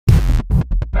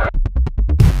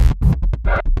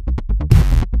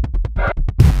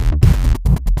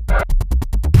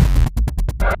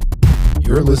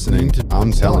listening to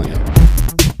I'm Telling You.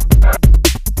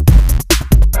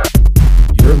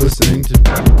 You're listening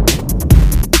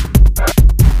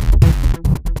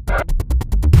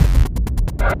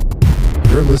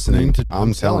to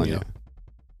I'm Telling You.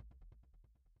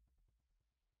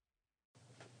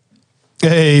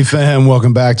 Hey fam,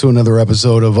 welcome back to another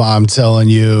episode of I'm Telling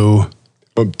You.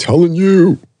 I'm telling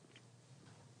you.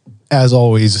 As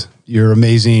always, your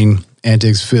amazing,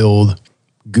 antics-filled,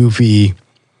 goofy,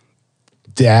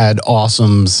 dad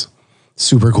awesomes,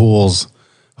 super cools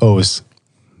host.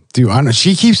 Dude, I know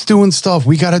she keeps doing stuff.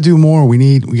 We got to do more.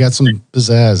 We got some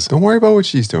pizzazz. Don't worry about what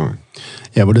she's doing.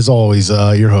 Yeah, but as always,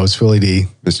 your host, Philly D.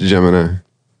 Mr. Gemini.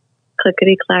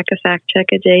 Clickety clack a fact check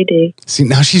a JD. See,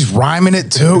 now she's rhyming it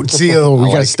too. See,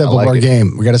 we got to step up our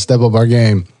game. We got to step up our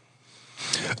game.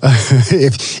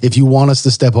 If you want us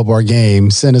to step up our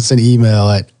game, send us an email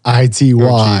at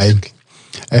ITY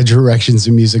at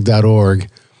directionsandmusic.org.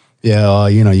 Yeah,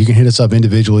 you can hit us up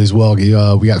individually as well.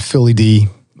 We got Philly D,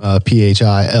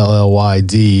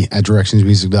 PHILLYD at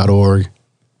directionsandmusic.org.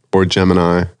 Or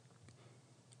Gemini.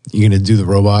 You gonna do the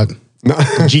robot? No.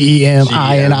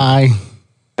 GEMINI.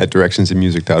 At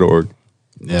directionsandmusic.org.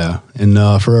 Yeah, and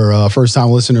for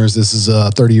first-time listeners, this is a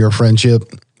 30-year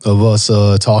friendship of us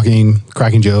talking,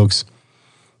 cracking jokes,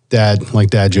 dad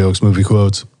jokes, movie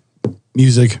quotes,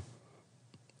 music.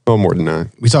 Oh, more than that.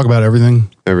 We talk about everything.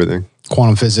 Everything.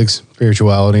 Quantum physics,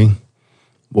 spirituality,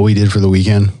 what we did for the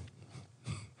weekend,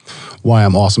 why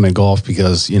I'm awesome at golf,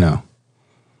 because,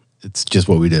 it's just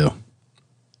what we do.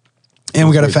 And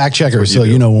we got a fact checker, so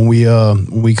when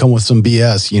we come with some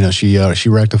BS, she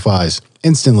rectifies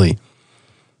instantly.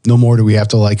 No more do we have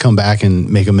to come back and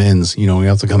make amends. We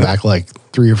have to come back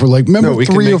 3 or 4. Remember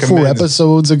 3 or 4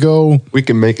 episodes ago? We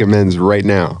can make amends right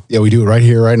now. Yeah, we do it right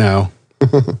here, right now,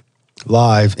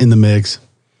 live in the mix.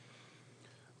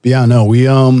 But yeah, no, we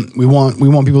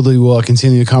want people to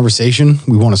continue the conversation.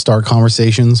 We want to start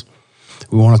conversations.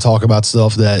 We want to talk about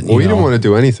stuff that we didn't want to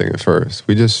do anything at first.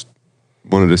 We just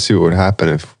wanted to see what would happen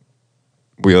if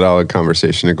we allowed a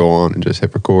conversation to go on and just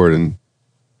hit record and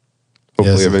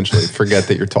hopefully eventually forget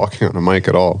that you're talking on a mic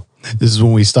at all. This is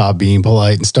when we stop being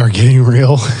polite and start getting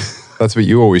real. That's what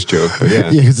you always joke, but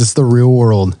yeah. Yeah, because it's the real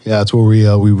world. Yeah, that's where we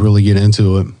really get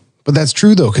into it. But that's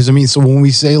true though, because so when we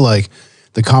say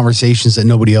the conversations that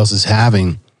nobody else is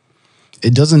having,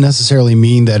 it doesn't necessarily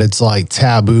mean that it's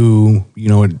taboo.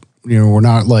 We're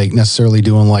not necessarily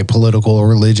doing political or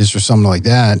religious or something like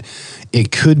that.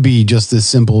 It could be just as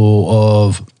simple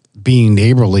of being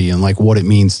neighborly and what it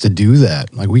means to do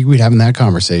that. We'd having that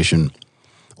conversation,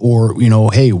 or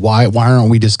hey, why aren't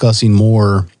we discussing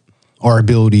more our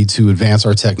ability to advance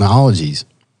our technologies?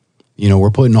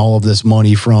 We're putting all of this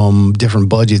money from different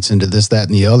budgets into this, that,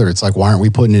 and the other. It's why aren't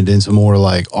we putting it into more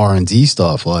R&D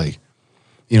stuff?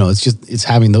 It's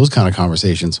having those kind of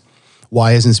conversations.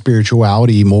 Why isn't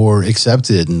spirituality more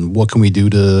accepted? And what can we do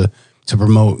to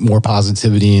promote more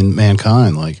positivity in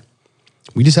mankind?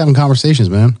 We just having conversations,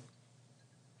 man.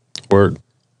 Word.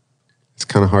 It's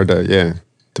kind of hard to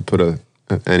put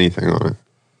anything on it.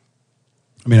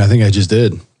 I think I just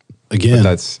did. Again,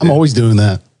 I'm always doing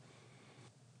that.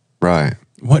 Right.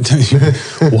 What?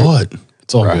 What?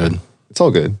 It's all good. It's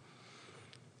all good.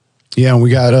 Yeah, and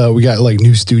we got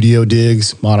new studio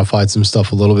digs, modified some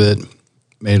stuff a little bit,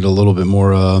 made it a little bit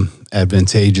more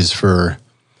advantageous for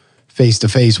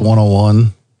face-to-face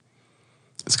one-on-one.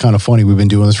 It's kind of funny. We've been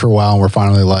doing this for a while, and we're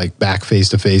finally back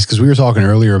face-to-face, because we were talking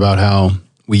earlier about how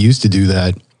we used to do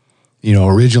that,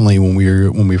 originally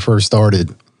when we first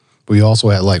started. We also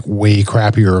had way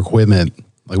crappier equipment.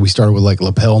 We started with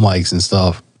lapel mics and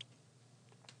stuff.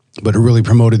 But it really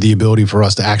promoted the ability for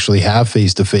us to actually have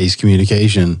face-to-face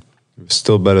communication.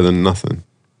 Still better than nothing.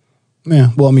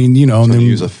 Yeah, well, and then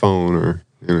use a phone or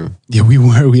Yeah, we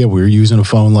were using a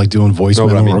phone, doing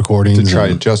voicemail recordings. To try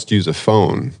and just use a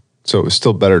phone, so it was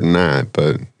still better than that,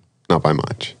 but not by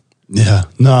much. Yeah,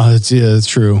 no, it's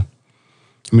true.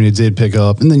 It did pick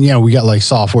up, and then we got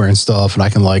software and stuff, and I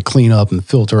can clean up and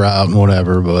filter out and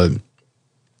whatever. But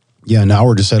yeah, now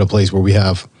we're just at a place where we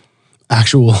have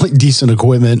actual decent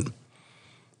equipment.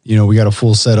 We got a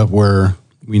full setup where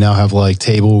we now have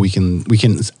table. We can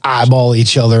eyeball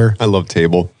each other. I love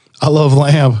table. I love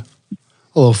lamp.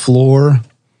 I love floor.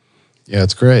 Yeah,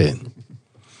 it's great.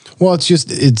 Well,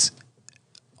 it's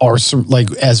our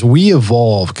as we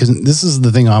evolve, because this is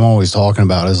the thing I'm always talking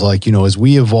about is as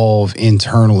we evolve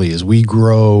internally, as we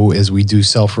grow, as we do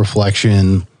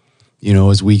self-reflection,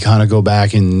 as we kind of go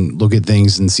back and look at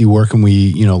things and see where can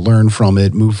we, learn from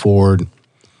it, move forward.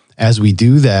 As we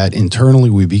do that internally,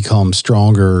 we become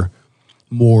stronger,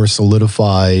 more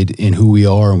solidified in who we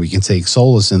are, and we can take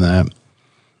solace in that.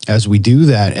 as we do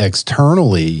that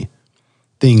externally,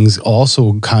 things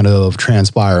also kind of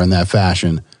transpire in that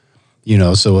fashion.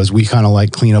 So as we kind of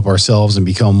like clean up ourselves and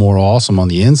become more awesome on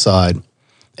the inside,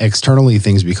 externally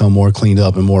things become more cleaned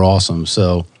up and more awesome.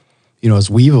 So, as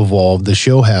we've evolved, the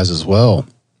show has as well.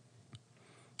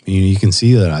 You can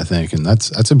see that, I think, and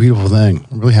that's a beautiful thing.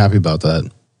 I'm really happy about that.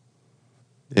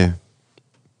 Yeah.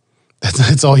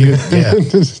 That's all you. Yeah.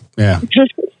 Yeah.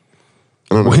 I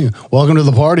don't know. Welcome to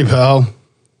the party, pal.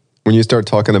 When you start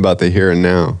talking about the here and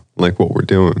now, like what we're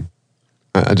doing,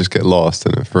 I just get lost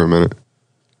in it for a minute.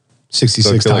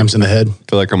 66 times in the head. I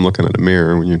feel like I'm looking at a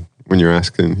mirror when you're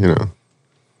asking,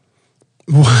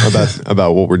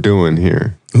 about what we're doing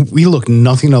here. We look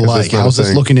nothing alike. How's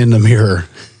this looking in the mirror?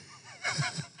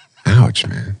 Ouch,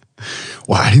 man.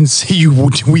 Well, I didn't say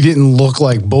we didn't look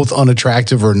like both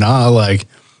unattractive or not. Like,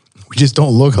 we just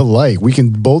don't look alike. We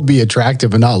can both be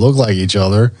attractive and not look like each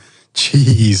other.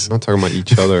 Jeez. I'm not talking about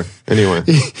each other. Anyway.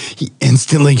 He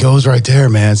instantly goes right there,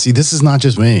 man. See, this is not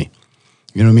just me.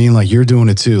 You know what I mean? Like, you're doing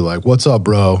it too. Like, what's up,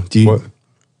 bro? Do you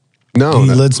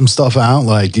let some stuff out?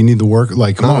 Like, do you need the work?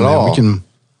 Like, come on, man.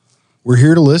 We're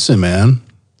here to listen, man.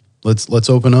 Let's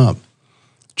open up.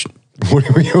 What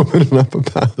are we opening up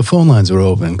about? The phone lines are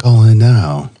open. Call in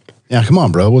now. Yeah, come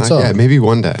on, bro. What's up? Yeah, maybe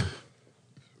one day.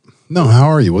 No, how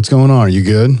are you? What's going on? Are you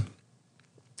good?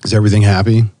 Is everything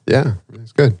happy? Yeah,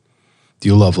 it's good. Do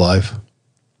you love life?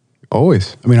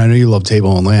 Always. I mean, I know you love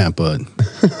table and lamp, but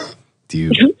do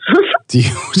you?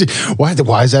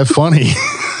 Why is that funny?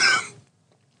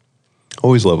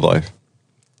 Always love life.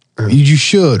 You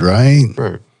should, right?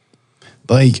 Right.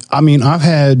 Like, I mean, I've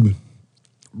had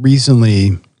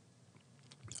recently,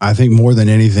 I think more than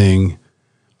anything,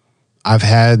 I've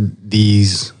had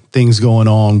these things going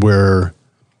on where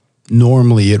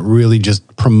normally it really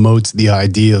just promotes the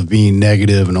idea of being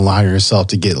negative and allowing yourself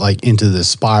to get like into the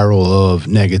spiral of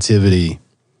negativity.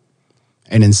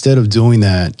 And instead of doing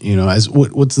that, as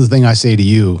what's the thing I say to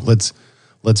you?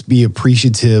 Let's be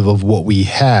appreciative of what we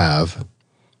have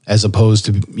as opposed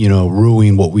to,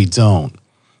 ruining what we don't.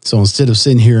 So instead of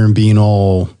sitting here and being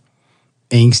all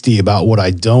angsty about what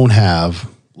I don't have,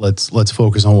 let's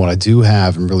focus on what I do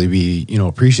have and really be,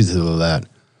 appreciative of that.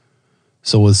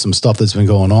 So with some stuff that's been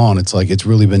going on, it's like it's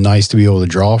really been nice to be able to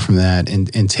draw from that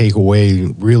and take away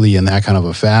really in that kind of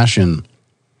a fashion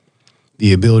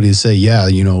the ability to say, yeah,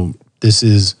 this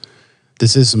is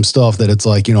some stuff that it's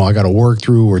like, I got to work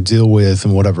through or deal with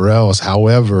and whatever else.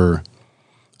 However,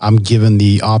 I'm given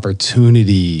the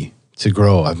opportunity to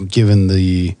grow. I'm given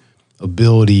the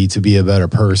ability to be a better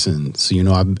person. So,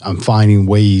 I'm finding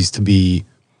ways to be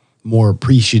more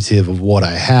appreciative of what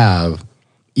I have,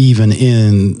 even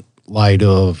in light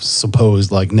of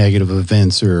supposed like negative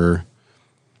events or,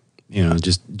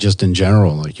 just in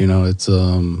general. Like, it's,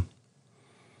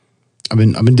 I've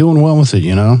been doing well with it,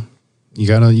 You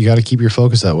gotta keep your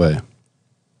focus that way.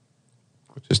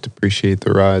 Just appreciate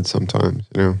the ride sometimes,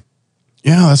 Yeah,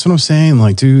 that's what I'm saying.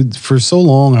 Like, dude, for so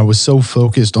long, I was so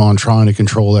focused on trying to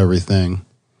control everything.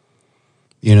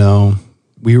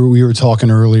 We were talking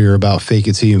earlier about fake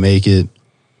it till you make it.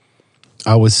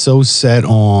 I was so set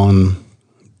on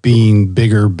being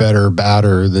bigger, better,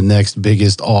 badder, the next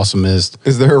biggest, awesomest.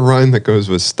 Is there a rhyme that goes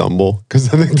with stumble?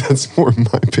 Because I think that's more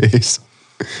my pace.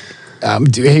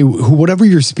 Hey, whatever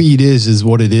your speed is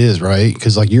what it is, right?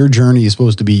 Because like your journey is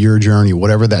supposed to be your journey,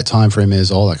 whatever that time frame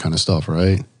is, all that kind of stuff,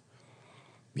 right?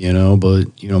 But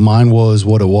mine was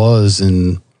what it was,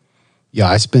 and yeah,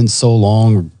 I spent so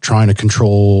long trying to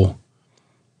control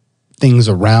things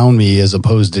around me as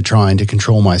opposed to trying to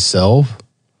control myself.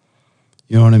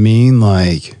 You know what I mean?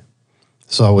 Like,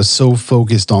 so I was so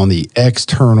focused on the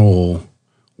external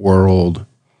world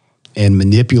and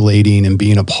manipulating and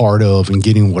being a part of and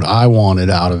getting what I wanted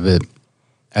out of it,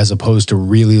 as opposed to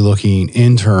really looking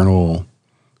internal,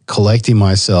 collecting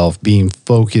myself, being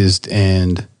focused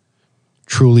and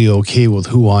truly okay with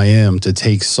who I am, to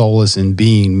take solace in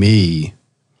being me,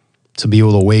 to be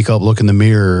able to wake up, look in the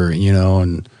mirror,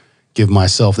 and give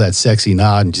myself that sexy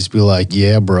nod and just be like,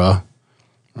 yeah, bruh,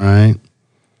 right?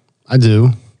 I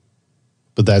do.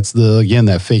 But that's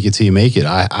that fake it till you make it.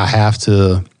 I have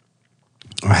to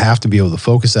be able to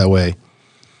focus that way.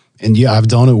 And yeah, I've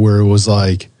done it where it was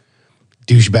like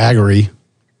douchebaggery,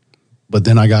 but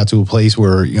then I got to a place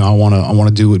where, I want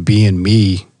to do it being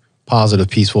me, positive,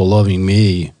 peaceful, loving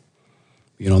me,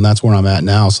 and that's where I'm at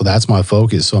now. So that's my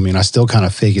focus. So, I still kind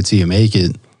of fake it till you make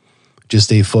it, just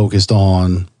stay focused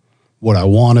on what I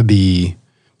want to be,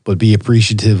 but be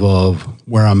appreciative of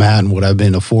where I'm at and what I've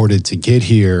been afforded to get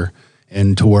here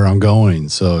and to where I'm going.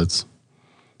 So it's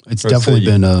definitely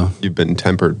been you've been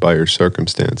tempered by your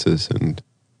circumstances, and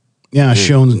Yeah,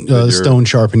 stone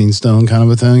sharpening stone kind of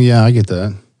a thing. Yeah, I get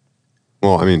that.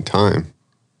 Well, I mean, time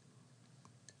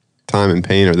and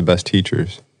pain are the best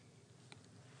teachers.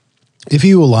 If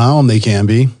you allow them, they can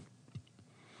be.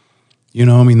 You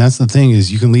know, I mean, that's the thing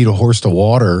is you can lead a horse to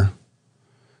water.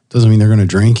 Doesn't mean they're going to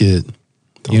drink it.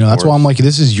 That's why I'm like,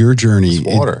 this is your journey. It's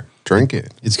water. Drink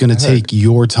it. It's going to take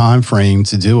your time frame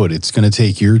to do it. It's going to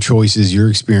take your choices, your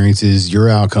experiences, your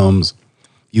outcomes.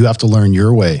 You have to learn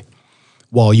your way.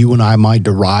 While you and I might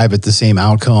derive at the same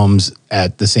outcomes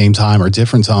at the same time or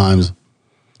different times,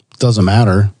 it doesn't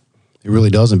matter. It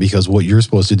really doesn't, because what you're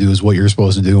supposed to do is what you're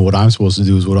supposed to do, and what I'm supposed to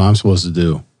do is what I'm supposed to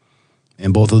do.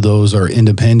 And both of those are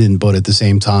independent, but at the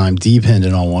same time,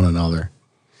 dependent on one another.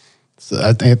 So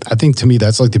I think to me,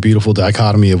 that's like the beautiful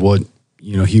dichotomy of what,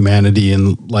 humanity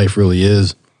and life really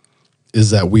is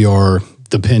that we are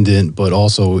dependent, but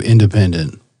also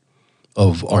independent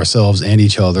of ourselves and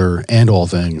each other and all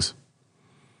things.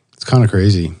 It's kind of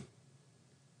crazy.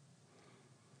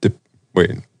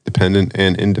 Dependent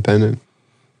and independent?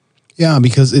 Yeah,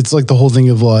 because it's like the whole thing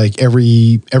of like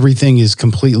everything is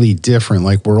completely different.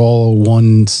 Like we're all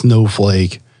one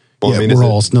snowflake. Well, we're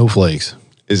all snowflakes.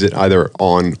 Is it either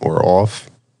on or off?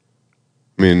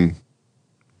 I mean,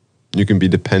 you can be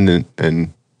dependent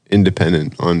and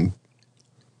independent on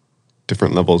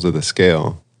different levels of the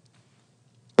scale.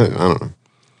 I don't know.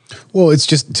 Well, it's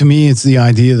just, to me, it's the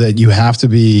idea that you have to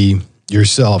be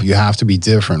yourself. You have to be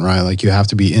different, right? Like you have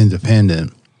to be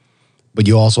independent, but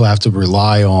you also have to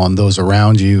rely on those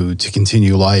around you to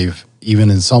continue life, even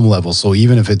in some levels. So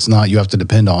even if it's not, you have to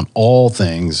depend on all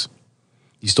things,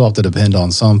 you still have to depend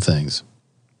on some things.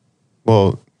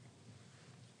 Well,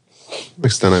 to some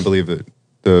extent, I believe that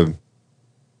the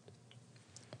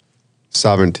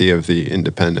sovereignty of the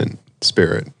independent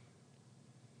spirit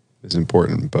is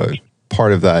important, but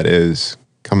part of that is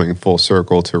coming full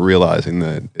circle to realizing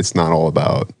that it's not all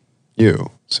about you.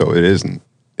 So it isn't.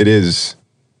 It is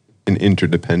an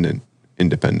interdependent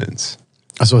independence.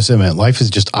 That's what I said, man. Life is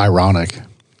just ironic.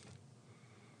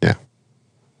 Yeah.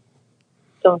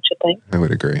 Don't you think? I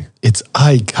would agree. It's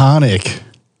iconic.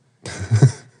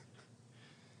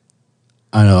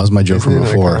 I know, that was my joke from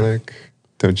before. Iconic,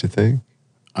 don't you think?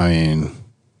 I mean,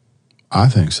 I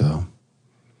think so.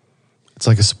 It's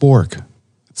like a spork.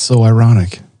 It's so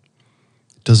ironic.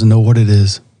 It doesn't know what it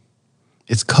is.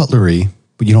 It's cutlery,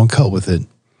 but you don't cut with it.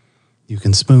 You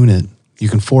can spoon it. You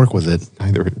can fork with it.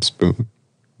 Neither a spoon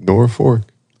nor a fork.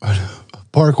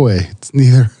 Parkway. It's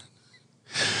neither.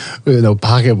 No,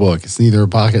 pocketbook. It's neither a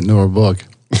pocket nor a book.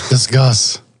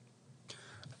 Discuss.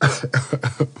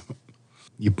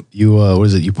 You what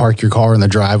is it? You park your car in the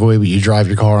driveway, but you drive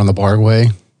your car on the parkway.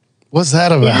 What's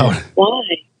that about? Yeah, why?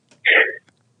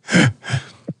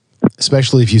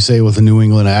 Especially if you say it with a New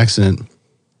England accent.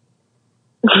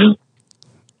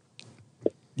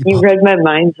 You read my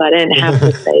mind, so I didn't have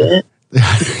to say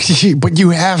it. But you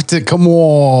have to. Come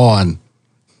on.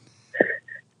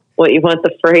 What, you want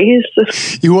the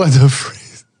phrase? You want the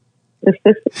phrase?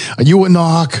 Are you a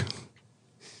knock?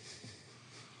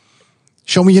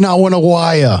 Show me you're not one a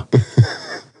wire.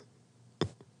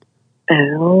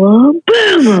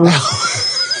 Alabama.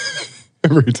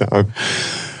 Every time.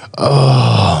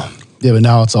 Oh, yeah, but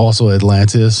now it's also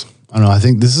Atlantis. I don't know. I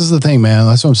think this is the thing, man.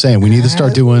 That's what I'm saying. We need to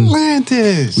start doing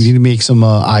Atlantis. We need to make some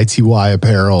ITY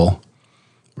apparel,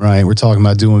 right? We're talking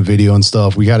about doing video and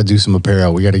stuff. We got to do some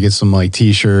apparel. We got to get some like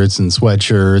t-shirts and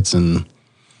sweatshirts and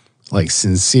like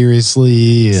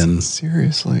Sincerely and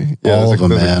seriously, all of them,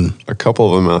 man. A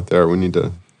couple of them out there. We need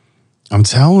to. I'm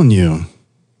telling you,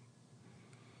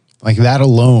 like that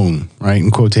alone, right?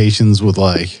 In quotations with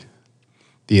like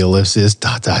the ellipsis, ...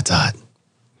 That'd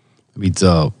be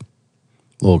dope.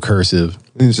 A little cursive.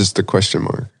 It's just a question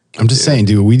mark. I'm just saying,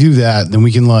 dude, we do that, then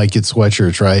we can like get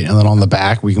sweatshirts, right? And then on the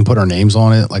back, we can put our names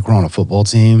on it, like we're on a football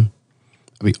team.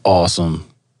 That'd be awesome.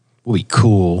 We'll be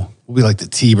cool. We'll be like the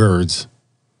T-Birds.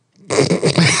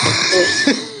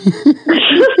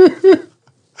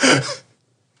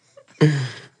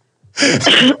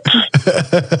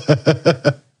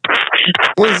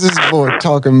 What's this boy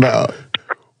talking about?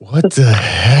 What the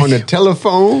heck? On the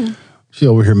telephone? She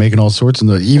over here making all sorts of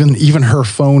noise. Even her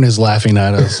phone is laughing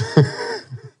at us.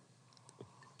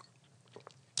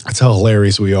 That's how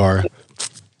hilarious we are.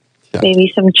 Yeah. Maybe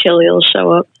some chili will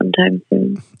show up sometime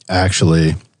soon.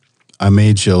 Actually, I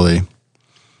made chili.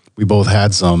 We both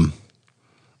had some.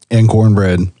 And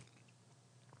cornbread.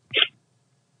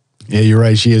 Yeah, you're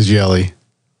right. She is jelly.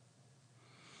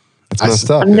 That's messed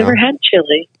up. I've never had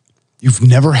chili. You've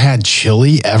never had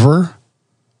chili ever?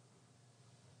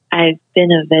 I've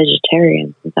been a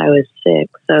vegetarian since I was 6,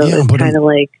 so it's kind of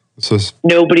like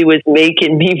Nobody was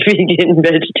making me vegan,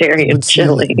 vegetarian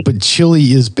chili. But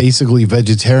chili is basically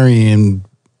vegetarian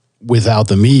without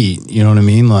the meat. You know what I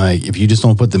mean? Like, if you just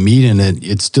don't put the meat in it,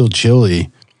 it's still chili.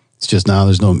 It's just now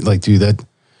there's no, like, dude, that,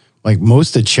 like,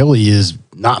 most of chili is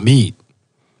not meat.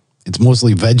 It's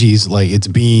mostly veggies, like it's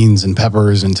beans and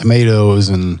peppers and tomatoes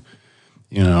and,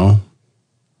 you know,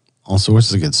 all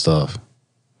sorts of good stuff.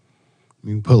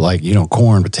 You can put, like, you know,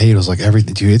 corn, potatoes, like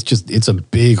everything, dude. It's a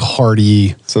big,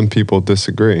 hearty. Some people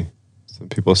disagree. Some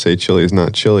people say chili is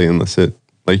not chili unless it,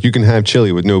 like, you can have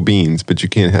chili with no beans, but you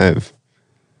can't have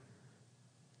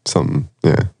something.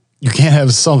 Yeah. You can't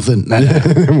have something.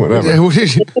 Whatever.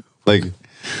 Like, it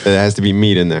has to be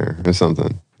meat in there or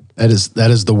something. That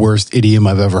is the worst idiom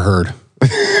I've ever heard.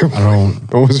 I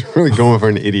wasn't really going for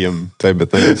an idiom type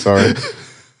of thing. Sorry.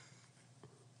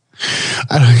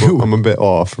 I'm a bit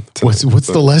off. What's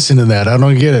the lesson in that? I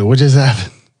don't get it. What just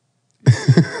happened?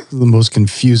 This is the most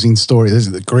confusing story. That's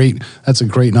a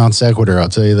great non sequitur. I'll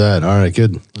tell you that. All right,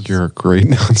 good. You're a great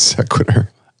non sequitur.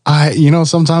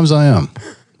 Sometimes I am.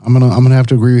 I'm gonna have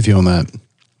to agree with you on that.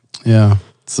 Yeah,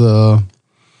 it's I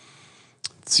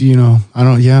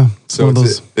don't. Yeah, so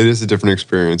it is a different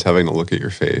experience having to look at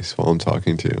your face while I'm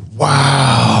talking to you.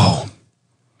 Wow,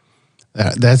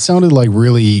 that sounded like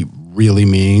really, really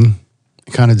mean.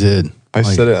 It kind of did. I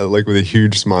said it like with a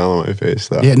huge smile on my face,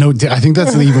 though. Yeah, no, I think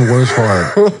that's the even worse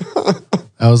part.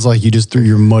 I was like, you just threw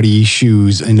your muddy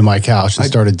shoes into my couch and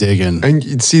started digging.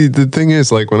 And see, the thing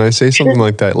is, like, when I say something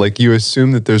like that, like, you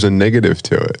assume that there's a negative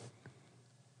to it.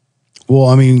 Well,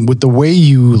 I mean, with the way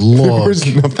you look. There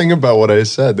was nothing about what I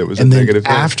said that was a negative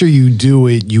thing. After you do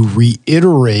it, you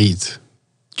reiterate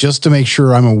just to make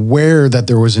sure I'm aware that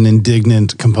there was an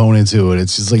indignant component to it.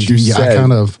 It's just like,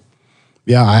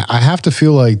 I have to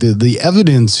feel like the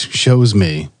evidence shows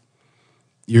me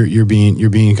you're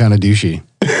being kind of douchey.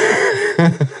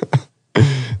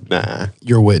 Nah.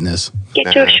 You're a witness.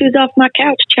 Get your shoes off my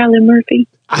couch, Charlie Murphy.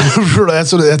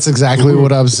 That's exactly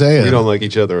what I'm saying. We don't like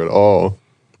each other at all.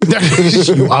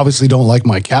 You obviously don't like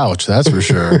my couch, that's for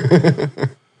sure. I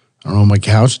don't know what my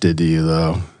couch did to you,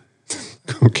 though.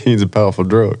 Cocaine's a powerful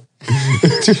drug.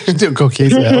 Dude,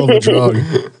 cocaine's a hell of a drug.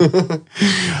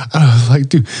 I was like,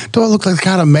 dude, do I look like the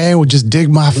kind of man who would just dig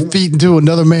my feet into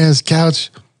another man's couch?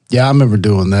 Yeah, I remember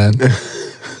doing that.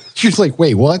 She's like,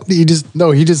 wait, what? He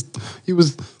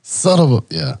was son of a,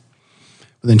 yeah.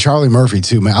 But then Charlie Murphy,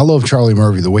 too, man. I love Charlie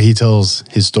Murphy, the way he tells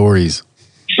his stories.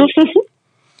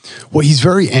 Well, he's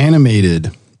very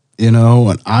animated, you know,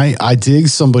 and I dig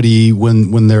somebody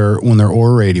when they're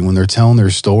orating, when they're telling their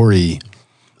story.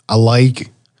 I like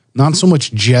not so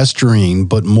much gesturing,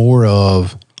 but more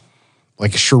of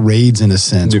like charades in a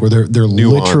sense, where they're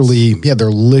literally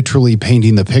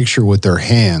painting the picture with their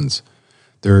hands.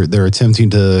 They're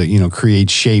attempting to, you know, create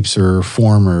shapes or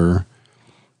form or,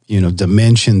 you know,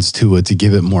 dimensions to it to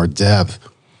give it more depth.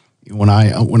 When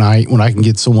I can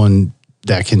get someone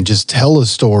that can just tell a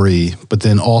story, but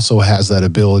then also has that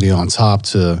ability on top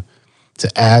to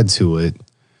add to it,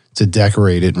 to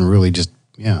decorate it, and really just,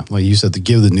 yeah, like you said, to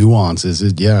give the nuances.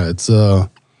 I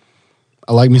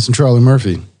like me some Charlie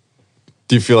Murphy.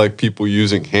 Do you feel like people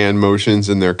using hand motions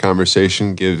in their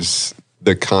conversation gives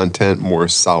the content more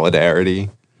solidarity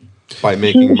by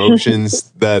making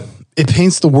motions that... It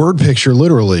paints the word picture,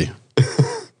 literally.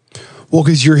 Well,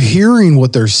 because you're hearing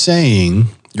what they're saying,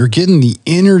 you're getting the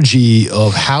energy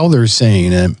of how they're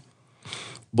saying it,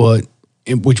 but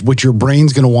which your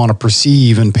brain's going to want to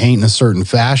perceive and paint in a certain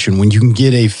fashion. When you can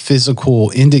get a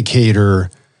physical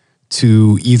indicator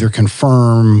to either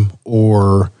confirm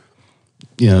or,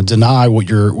 you know, deny what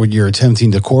you're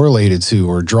attempting to correlate it to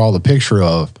or draw the picture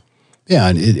of, yeah,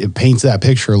 and it paints that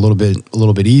picture a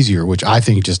little bit easier, which I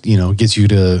think just, you know, gets you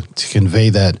to convey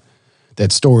that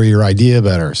story or idea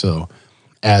better. So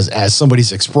as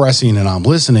somebody's expressing and I'm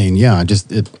listening, yeah,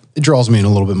 it draws me in a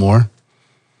little bit more.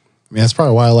 I mean, that's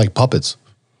probably why I like puppets.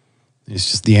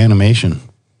 It's just the animation.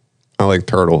 I like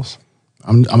turtles.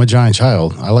 I'm a giant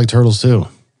child. I like turtles too.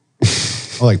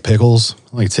 I like pickles.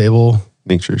 I like table.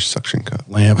 Nature's suction cup.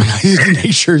 Lamp.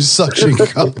 Nature's suction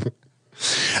cup.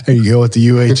 There you go with the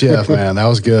UHF, man. That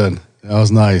was good. That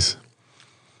was nice.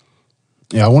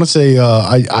 Yeah, I want to say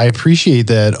I appreciate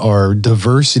that our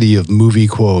diversity of movie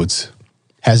quotes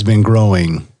has been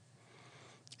growing,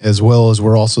 as well as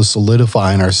we're also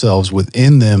solidifying ourselves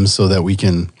within them so that we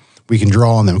can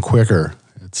draw on them quicker.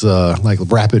 It's like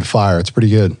rapid fire. It's pretty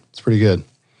good. It's pretty good.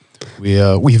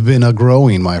 We've been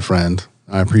growing, my friend.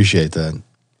 I appreciate that.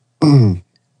 And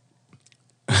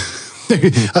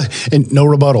no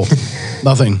rebuttal.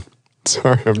 Nothing.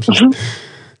 Sorry, I'm just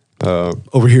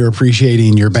over here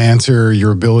appreciating your banter,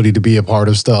 your ability to be a part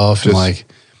of stuff, and like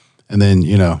And then,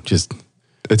 just...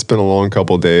 It's been a long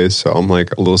couple of days, so I'm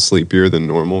like a little sleepier than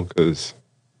normal because...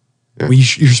 Yeah. Well,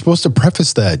 you're supposed to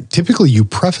preface that. Typically, you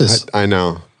preface... I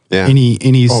know. Yeah.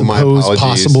 Any supposed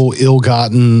possible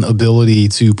ill-gotten ability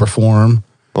to perform.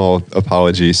 All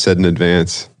apologies said in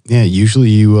advance. Yeah, usually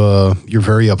you're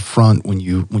very upfront when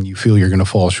you feel you're going to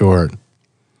fall short.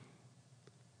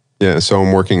 Yeah, so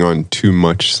I'm working on too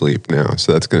much sleep now,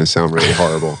 so that's going to sound really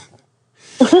horrible.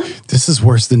 This is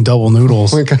worse than double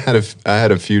noodles. Like I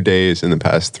had a few days in the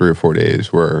past 3 or 4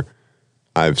 days where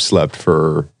I've slept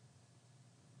for,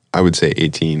 I would say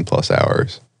 18 plus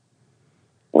hours.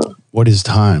 What is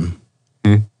time?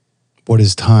 What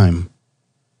is time?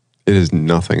 It is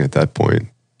nothing at that point.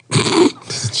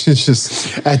 It's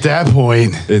just at that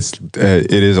point.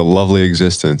 It is a lovely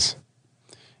existence.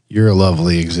 You're a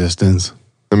lovely existence.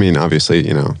 I mean, obviously,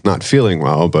 not feeling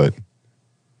well, but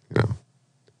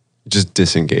just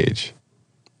disengage.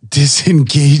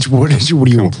 Disengage? What are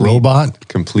you, a robot?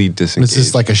 Complete disengage. Is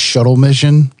this like a shuttle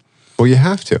mission? Well, you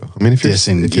have to. I mean, if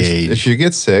you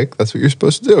get sick, that's what you're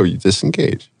supposed to do. You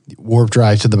disengage. Warp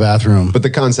drive to the bathroom. But the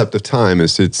concept of time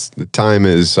is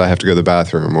I have to go to the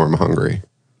bathroom or I'm hungry.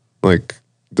 Like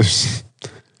there's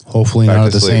hopefully not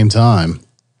at the same time.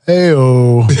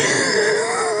 Hey-oh.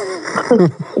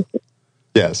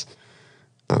 Yes.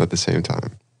 Not at the same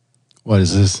time. What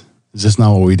is this? Is this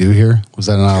not what we do here? Was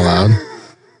that not allowed?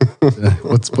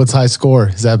 What's high score?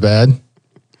 Is that bad?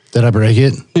 Did I break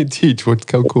it? Hey, Teach,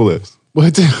 how cool is?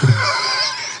 What?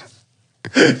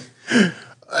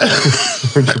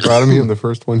 Aren't you proud of me? I'm the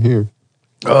first one here.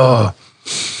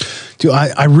 Dude,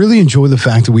 I really enjoy the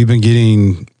fact that we've been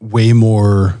getting way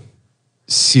more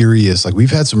serious. Like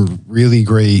we've had some really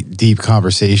great, deep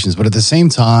conversations, but at the same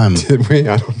time, did we?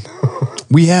 I don't know.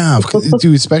 We have,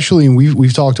 dude. Especially, and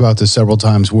we've talked about this several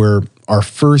times. Where our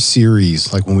first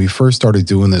series, like when we first started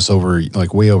doing this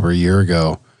way over a year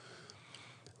ago,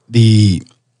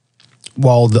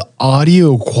 while the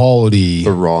audio quality,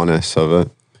 the rawness of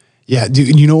it. Yeah,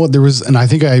 dude, you know what? There was, and I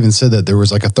think I even said that there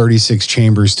was like a 36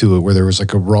 chambers to it where there was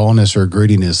like a rawness or a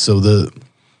grittiness. So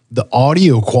the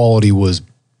audio quality was,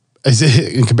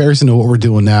 in comparison to what we're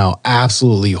doing now,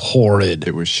 absolutely horrid.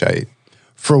 It was shite.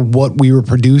 For what we were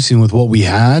producing with what we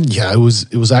had, yeah, it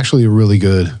was actually really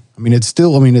good. I mean, it's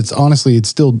still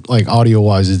like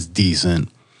audio-wise, it's decent.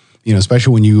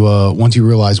 Especially when you, once you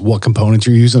realize what components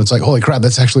you're using, it's like, holy crap,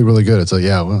 that's actually really good. It's like,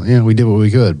 yeah, we did what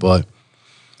we could. But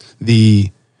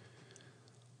the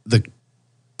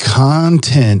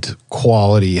content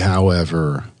quality,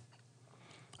 however,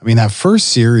 I mean, that first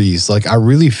series, like, I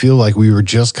really feel like we were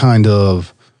just kind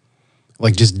of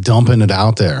like just dumping it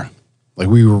out there. Like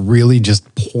we were really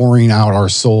just pouring out our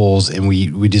souls, and we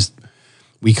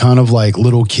kind of like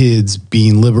little kids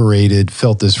being liberated,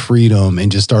 felt this freedom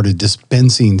and just started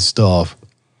dispensing stuff.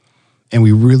 And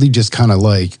we really just kind of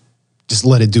like, just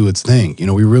let it do its thing.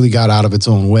 We really got out of its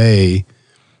own way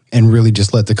and really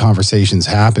just let the conversations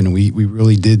happen. We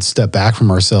really did step back from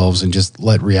ourselves and just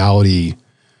let reality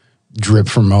drip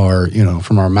from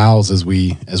our mouths as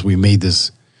we made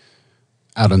this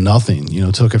out of nothing,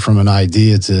 took it from an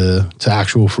idea to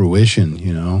actual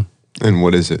fruition, And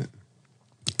what is it?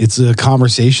 It's a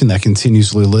conversation that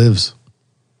continuously lives.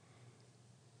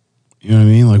 You know what I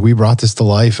mean? Like we brought this to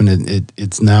life, and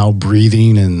it's now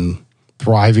breathing and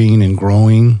thriving and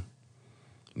growing.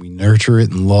 We nurture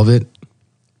it and love it.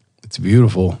 It's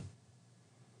beautiful.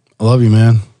 I love you,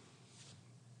 man.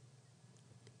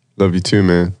 Love you too,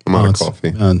 man. I'm out of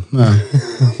coffee. I'm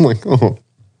like,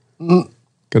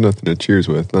 got nothing to cheers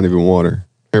with. Not even water.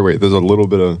 Hey, wait, there's a little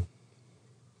bit of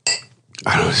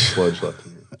sludge left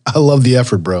in here. I love the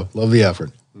effort, bro. Love the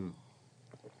effort.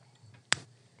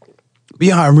 But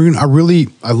yeah, I mean, I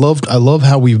love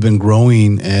how we've been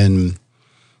growing and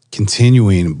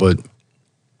continuing, but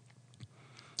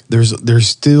there's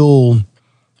still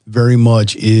very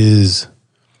much is,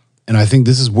 and I think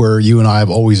this is where you and I have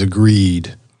always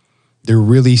agreed, there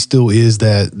really still is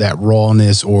that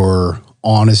rawness or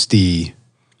honesty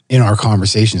in our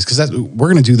conversations, because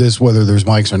we're going to do this whether there's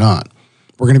mics or not.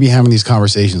 We're going to be having these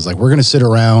conversations. Like we're going to sit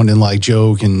around and like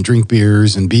joke and drink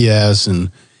beers and BS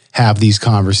and have these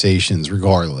conversations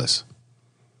regardless.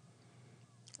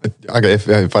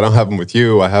 If I don't have them with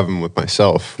you, I have them with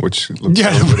myself, which looks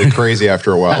really crazy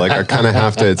after a while. Like I kind of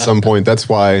have to at some point. That's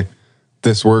why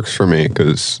this works for me,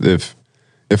 because if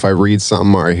I read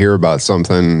something or I hear about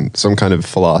something, some kind of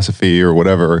philosophy or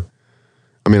whatever,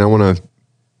 I mean, I want to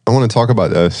talk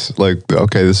about this. Like,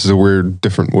 okay, this is a weird,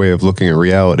 different way of looking at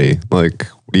reality. Like,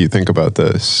 what do you think about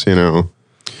this?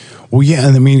 Well, yeah,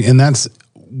 and I mean, and that's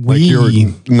Like you're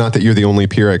not that you're the only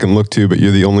peer I can look to, but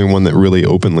you're the only one that really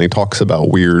openly talks about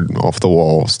weird, off the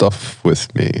wall stuff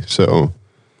with me. So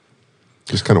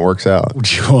just kind of works out.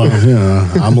 Well,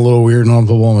 I'm a little weird and off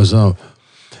the wall myself.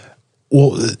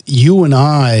 Well, you and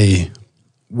I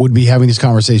would be having these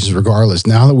conversations regardless.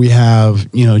 Now that we have,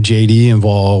 JD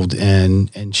involved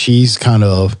and she's kind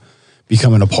of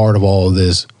becoming a part of all of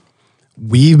this,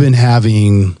 we've been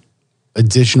having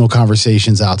additional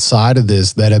conversations outside of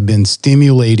this that have been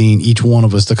stimulating each one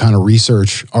of us to kind of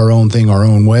research our own thing our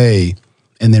own way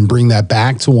and then bring that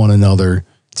back to one another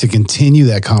to continue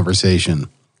that conversation.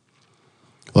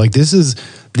 Like this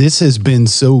has been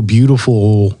so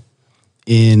beautiful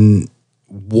in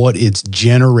what it's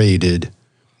generated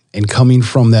and coming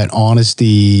from that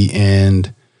honesty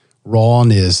and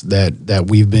rawness that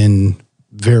we've been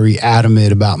very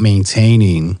adamant about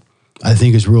maintaining, I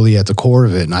think is really at the core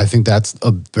of it. And I think that's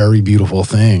a very beautiful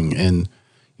thing. And,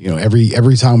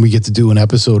 every time we get to do an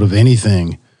episode of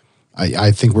anything,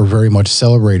 I think we're very much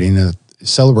celebrating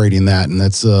that. And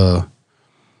that's, I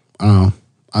don't know.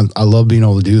 I love being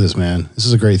able to do this, man. This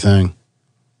is a great thing.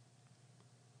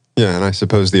 Yeah, and I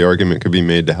suppose the argument could be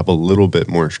made to have a little bit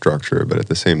more structure, but at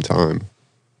the same time,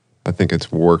 I think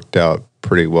it's worked out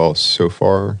pretty well so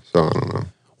far. So I don't know.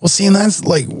 Well, see, and that's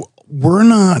like we're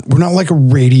not like a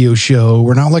radio show.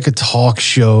 We're not like a talk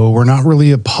show. We're not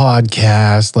really a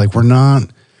podcast. Like we're not.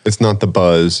 It's not the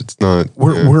buzz. It's not.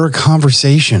 We're a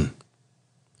conversation.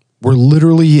 We're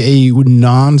literally a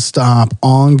nonstop,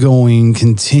 ongoing,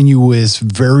 continuous,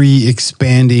 very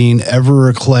expanding, ever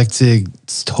eclectic,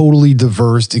 totally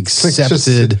diverse,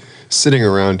 accepted. Sitting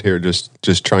around here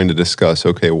just trying to discuss,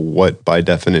 okay, what by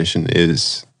definition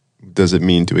does it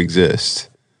mean to exist?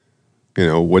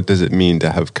 What does it mean to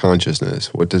have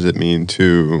consciousness? What does it mean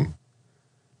to,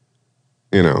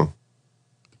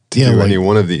 do any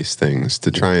one of these things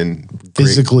to try and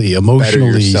physically,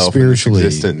 emotionally, spiritually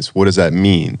existence? What does that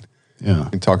mean? Yeah.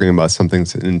 And talking about something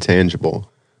that's intangible.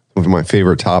 One of my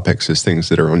favorite topics is things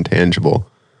that are intangible.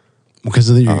 Because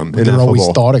they're always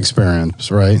thought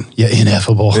experiments, right? Yeah,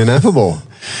 ineffable. Ineffable.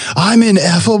 I'm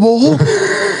ineffable.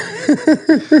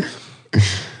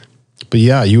 But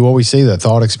yeah, you always say that,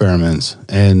 thought experiments.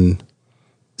 And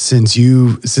since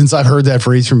I've heard that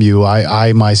phrase from you,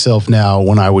 I myself now,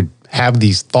 when I would have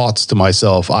these thoughts to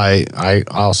myself, I kind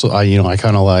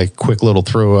of like quick little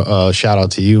throw a shout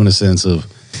out to you in a sense of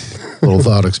little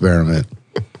thought experiment.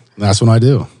 And that's what I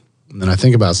do. And then I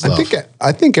think about stuff.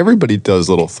 I think everybody does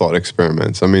little thought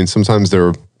experiments. I mean, sometimes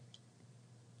they're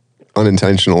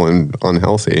unintentional and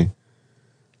unhealthy.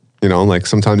 Like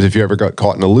sometimes if you ever got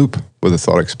caught in a loop with a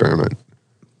thought experiment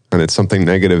and it's something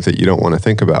negative that you don't want to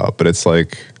think about, but it's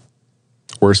like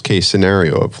worst case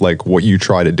scenario of like what you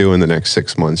try to do in the next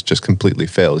 6 months just completely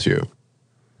fails you.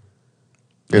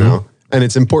 You know? And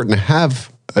it's important to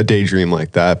have a daydream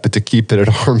like that, but to keep it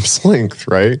at arm's length,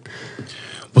 right?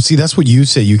 Well, see, that's what you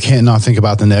say. You can't not think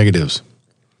about the negatives.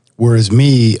 Whereas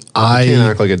me, I can't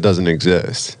act like it doesn't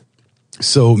exist.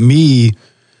 So me,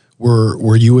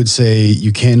 where you would say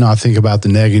you cannot think about the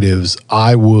negatives,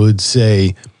 I would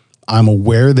say I'm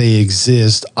aware they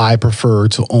exist. I prefer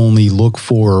to only look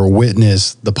for or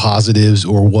witness the positives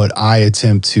or what I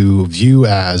attempt to view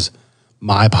as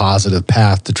my positive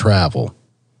path to travel.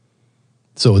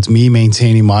 So it's me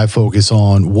maintaining my focus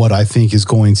on what I think is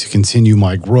going to continue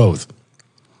my growth.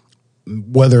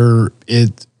 Whether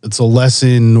it's a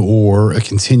lesson or a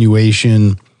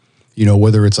continuation,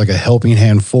 whether it's like a helping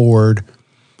hand forward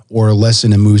or a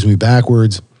lesson that moves me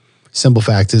backwards. Simple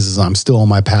fact is I'm still on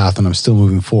my path and I'm still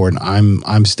moving forward. And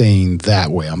I'm staying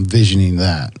that way. I'm visioning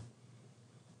that.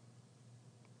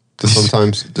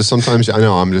 Sometimes I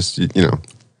know I'm just,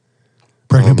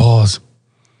 Pregnant pause.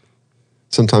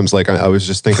 Sometimes like I was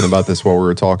just thinking about this while we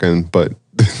were talking, but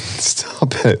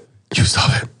stop it. You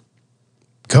stop it.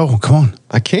 Go, come on.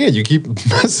 I can't. You keep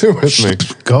messing with me.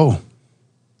 Go.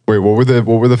 Wait, what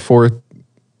were the 4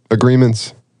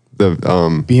 agreements?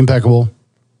 Be impeccable.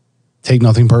 Take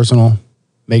nothing personal.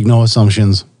 Make no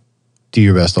assumptions. Do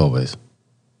your best always.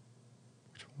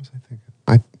 Which one was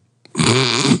I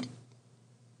thinking?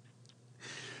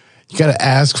 You got to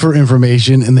ask for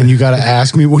information, and then you got to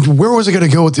ask me, where was I going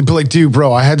to go with it? Be like, dude,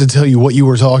 bro, I had to tell you what you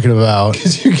were talking about.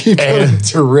 Because you keep trying to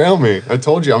derail me. I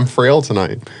told you I'm frail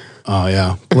tonight. Oh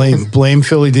yeah, blame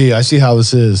Philly D. I see how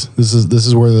this is. This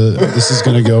is where this is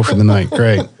going to go for the night.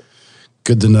 Great,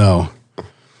 good to know.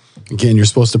 Again, you're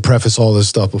supposed to preface all this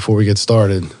stuff before we get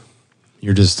started.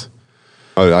 You're just.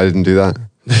 Oh, I didn't do that.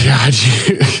 Yeah, I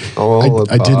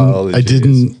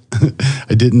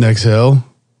didn't exhale.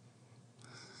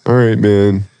 All right,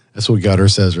 man. That's what Gutter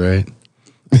says, right?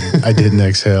 I didn't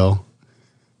exhale.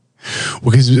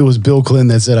 Because it was Bill Clinton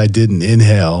that said I didn't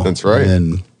inhale. That's right.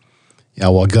 And yeah,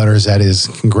 while Gunner's at his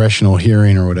congressional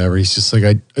hearing or whatever, he's just like,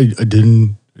 I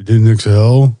didn't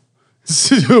exhale.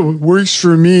 Works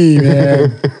for me,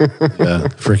 man. Yeah,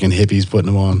 freaking hippies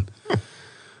putting them on.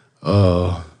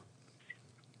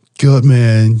 Gut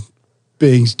man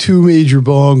bangs 2 major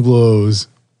bong blows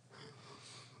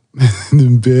and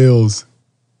then bails.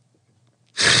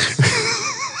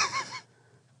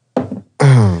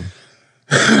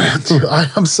 Dude,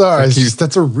 I'm sorry.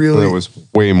 That's a really. That was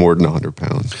way more than 100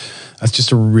 pounds. That's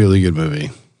just a really good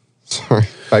movie. Sorry.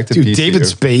 Back to Dude, PCU. David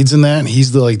Spade's in that.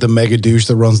 He's the mega douche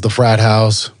that runs the frat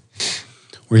house.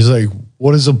 Where he's like,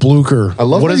 what is a blucher? I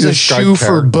love what how is you a describe shoe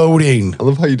for boating? I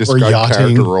love how you describe yachting.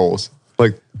 character roles.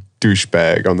 Like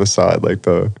douchebag on the side, like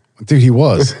the. Dude, he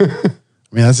was. I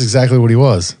mean, that's exactly what he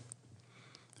was.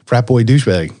 Frat boy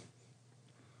douchebag.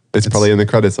 It's probably in the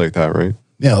credits like that, right?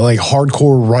 Yeah, like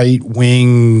hardcore right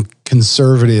wing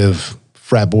conservative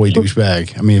frat boy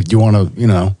douchebag. I mean, if you want to, you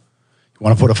want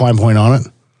to put a fine point on it.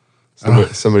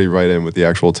 Somebody write in what the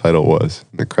actual title was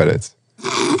in the credits.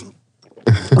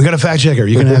 We got a fact checker.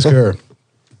 You can ask her.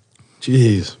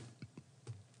 Jeez.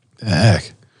 The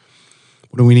heck.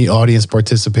 What do we need audience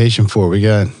participation for? We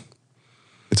got.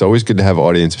 It's always good to have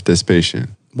audience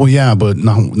participation. Well, yeah, but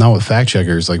not with fact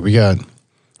checkers. Like we got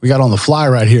on the fly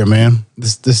right here, man.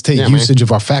 This take usage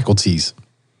of our faculties.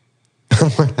 I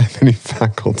don't have any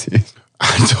faculties.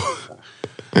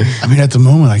 I mean, at the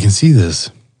moment, I can see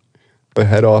this. The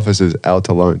head office is out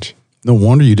to lunch. No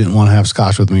wonder you didn't want to have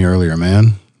scotch with me earlier,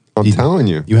 man. I'm telling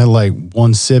you. You had like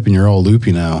one sip and you're all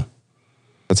loopy now.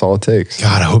 That's all it takes.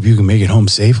 God, I hope you can make it home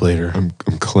safe later. I'm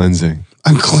cleansing.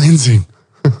 I'm cleansing.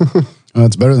 Well,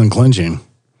 it's better than clenching.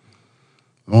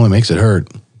 It only makes it hurt.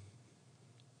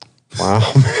 Wow,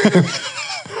 man.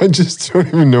 I just don't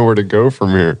even know where to go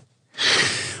from here.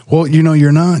 Well,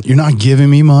 you're not giving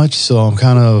me much, so I'm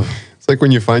kind of. It's like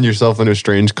when you find yourself in a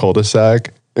strange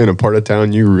cul-de-sac in a part of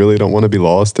town you really don't want to be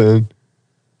lost in.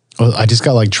 Well, I just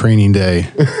got like training day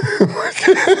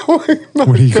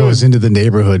where he goes into the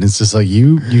neighborhood and it's just like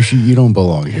you don't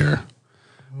belong here.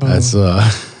 That's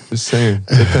just saying.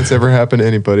 If that's ever happened to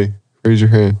anybody, raise your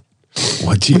hand.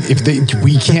 What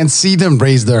we can't see them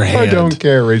raise their hand. I don't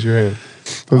care. Raise your hand.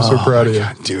 I'm so proud of you.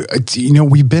 God, dude,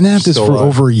 we've been at this for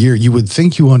over a year. You would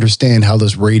think you understand how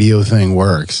this radio thing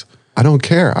works. I don't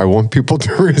care. I want people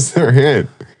to raise their hand.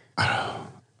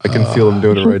 I can feel them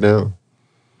doing it right now.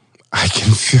 I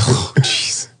can feel.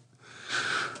 Jeez.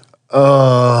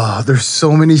 There's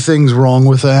so many things wrong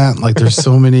with that. Like, there's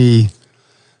so many.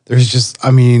 There's just.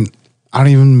 I mean,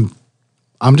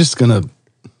 I'm just gonna.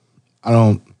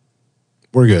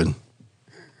 We're good.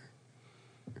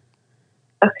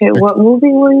 Okay, what movie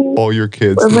were you? All your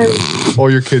kids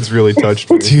really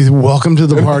touched me. Dude, welcome to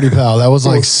the party, pal. That was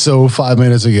like so 5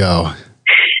 minutes ago.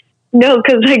 No,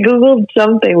 because I Googled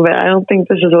something, but I don't think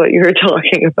this is what you were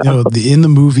talking about. In the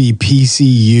movie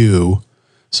PCU,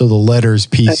 so the letters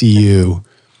PCU,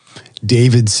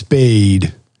 David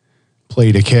Spade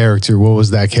played a character. What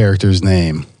was that character's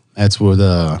name? That's what,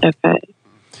 okay.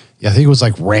 Yeah, I think it was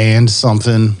like Rand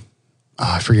something.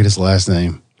 I forget his last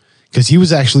name. Because he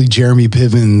was actually Jeremy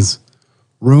Piven's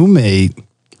roommate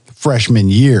freshman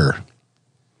year.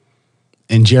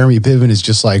 And Jeremy Piven is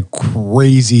just like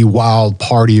crazy wild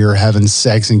partier having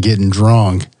sex and getting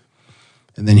drunk.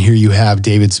 And then here you have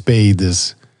David Spade,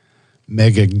 this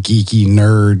mega geeky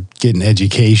nerd getting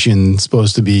education,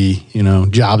 supposed to be,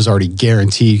 jobs already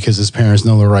guaranteed because his parents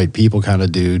know the right people kind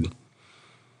of dude.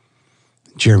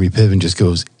 Jeremy Piven just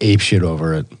goes apeshit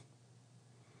over it.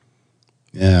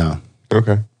 Yeah.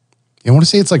 Okay. I want to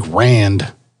say it's like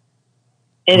Rand.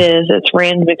 It is. It's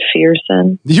Rand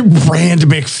McPherson. You Rand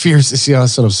McPherson. See,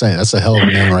 that's what I'm saying. That's a hell of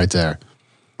a name right there.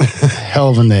 Hell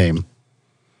of a name.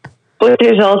 But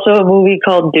there's also a movie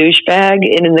called Douchebag,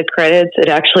 and in the credits, it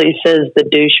actually says the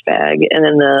douchebag and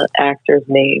then the actor's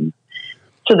name.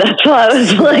 So that's why I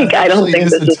was like, I don't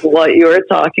think this is what you were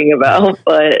talking about,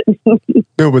 but.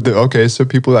 No, but okay, so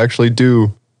people actually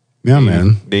do. Yeah,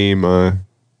 man. Name. Well,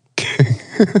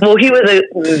 he was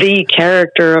the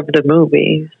character of the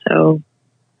movie, so.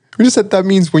 Just that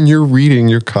means when you're reading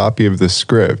your copy of the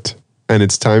script and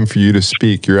it's time for you to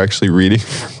speak, you're actually reading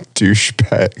from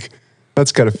douchebag.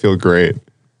 That's got to feel great.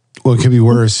 Well, it could be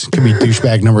worse. It could be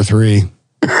douchebag number 3.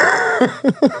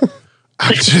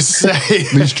 I'm just saying.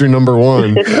 At least you're number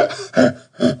 1.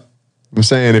 I'm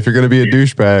saying if you're going to be a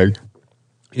douchebag.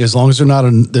 As long as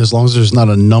there's not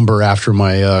a number after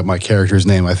my my character's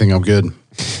name, I think I'm good.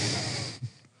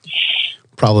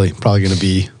 Probably going to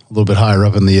be a little bit higher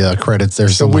up in the credits there.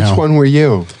 So somehow. which one were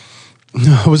you?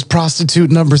 I was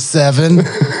prostitute number 7.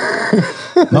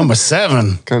 Number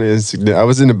 7. Kind of insignificant. I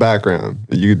was in the background.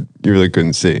 You really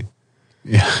couldn't see.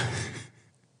 Yeah.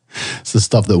 It's the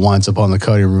stuff that winds up on the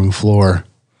cutting room floor.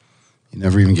 You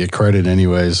never even get credit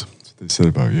anyways. That's what they said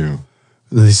about you.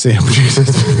 They say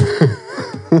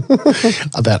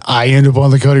that I end up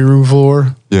on the cutting room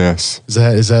floor. Yes. Is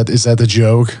that the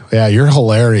joke? Yeah, you're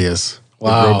hilarious.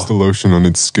 Wow. It rubs the lotion on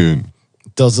its skin.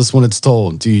 Does this when it's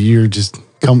told. Dude, you're just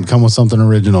come with something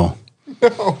original.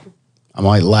 No. I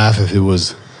might laugh if it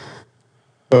was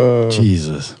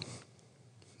Jesus.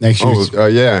 Next year,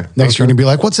 yeah. Next year, you're gonna be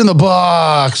like, "What's in the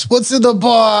box? What's in the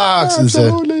box?"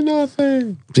 Absolutely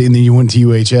nothing. And then you went to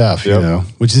UHF, you know,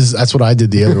 that's what I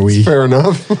did the other week. Fair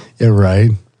enough. Yeah,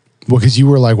 right. Well, because you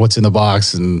were like, "What's in the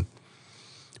box?" and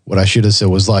what I should have said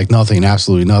was like, "Nothing,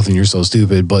 absolutely nothing. You're so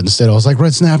stupid." But instead, I was like,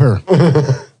 "Red snapper."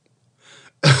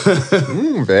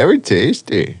 Very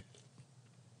tasty.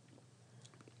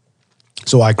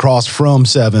 So I crossed from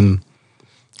 7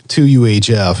 to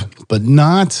UHF, but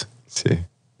not. See.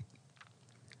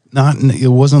 It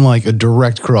wasn't like a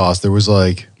direct cross. There was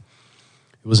like,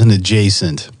 it was an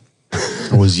adjacent.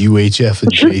 It was UHF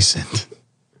adjacent.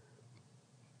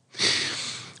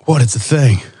 What? It's a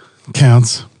thing.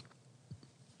 Counts.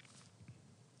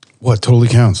 What? Totally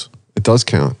counts. It does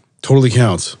count. Totally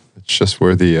counts. It's just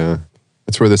where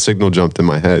that's where the signal jumped in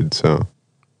my head. So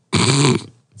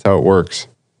that's how it works.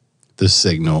 The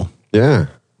signal. Yeah.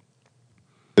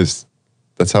 That's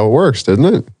how it works, doesn't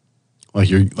it? Like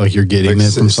you're getting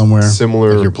it from somewhere.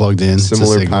 Similar. Like you're plugged in.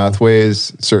 Similar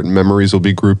pathways. Certain memories will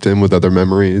be grouped in with other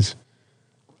memories.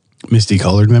 Misty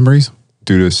colored memories?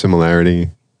 Due to similarity,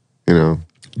 you know.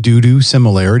 Due to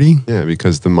similarity? Yeah,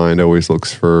 because the mind always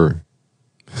looks for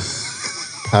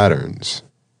patterns.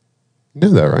 You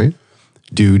know that, right?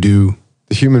 Do. The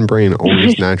human brain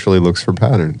always naturally looks for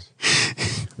patterns.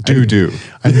 Do.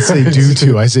 I didn't say do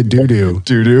to. I said do.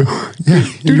 Do. Yeah.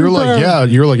 You're like,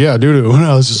 yeah, do. And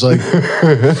I was just like,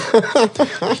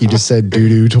 he just said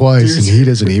do twice and he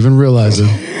doesn't even realize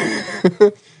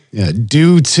it. Yeah.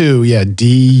 Do to. Yeah.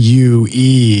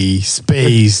 DUE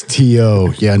space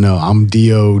TO. Yeah. No, I'm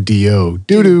DO. Do.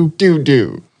 Do.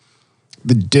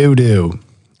 The do.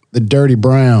 The dirty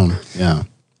brown. Yeah.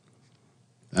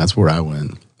 That's where I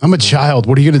went. I'm a child.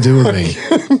 What are you going to do with me?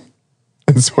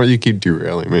 That's why you keep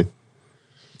derailing me.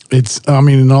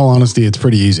 In all honesty, it's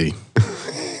pretty easy. You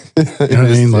know what I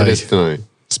mean? It is tonight,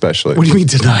 especially. What do you mean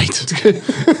tonight?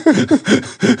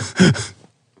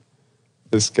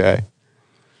 This guy.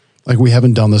 Like we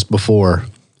haven't done this before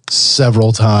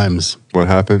several times. What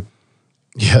happened?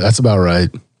 Yeah, that's about right.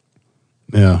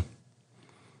 Yeah.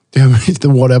 Damn, the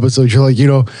one episode you're like,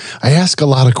 I ask a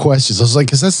lot of questions. I was like,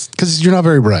 because you're not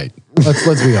very bright. Let's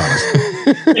be honest.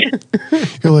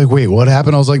 You're like, wait, what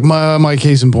happened? I was like, my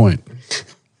case in point.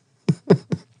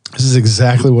 This is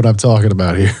exactly what I'm talking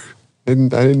about here. I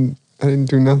didn't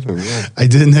do nothing. Yeah. I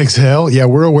didn't exhale. Yeah,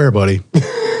 we're aware, buddy.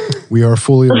 We are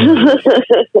fully aware.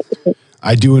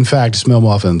 I do, in fact, smell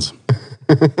muffins.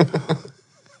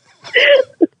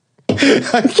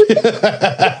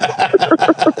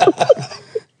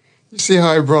 You see how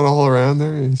I brought all around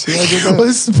there? You see how I did that?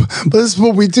 But this is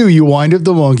what we do. You wind up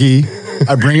the monkey.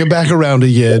 I bring it back around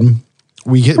again.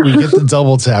 We get the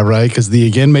double tap, right? Because the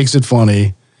again makes it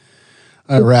funny.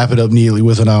 I wrap it up neatly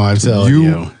with an eye. I'm telling you.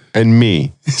 You and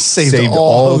me saved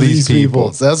all these people.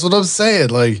 That's what I'm saying.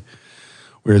 Like,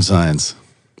 weird science.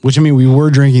 Which, we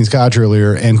were drinking scotch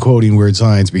earlier and quoting Weird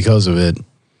Science because of it.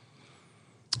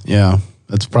 Yeah,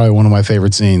 that's probably one of my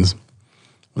favorite scenes.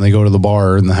 When they go to the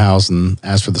bar in the house and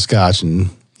ask for the scotch, and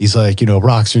he's like,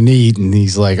 rocks are neat, and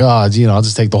he's like, I'll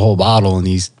just take the whole bottle, and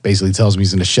he basically tells me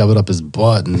he's going to shove it up his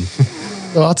butt, and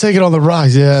I'll take it on the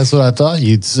rocks. Yeah, that's what I thought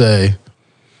you'd say.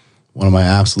 One of my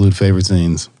absolute favorite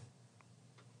scenes.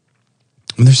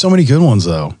 And there's so many good ones,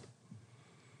 though.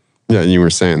 Yeah, and you were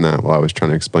saying that while I was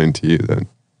trying to explain to you that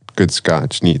good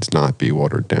scotch needs not be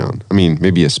watered down.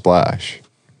 Maybe a splash,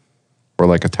 or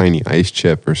like a tiny ice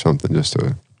chip or something, just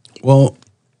to. Well,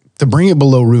 to bring it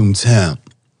below room temp,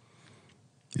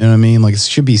 you know what I mean? Like, it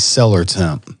should be cellar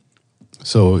temp.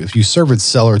 So if you serve it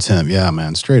cellar temp, yeah,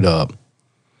 man, straight up.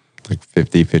 Like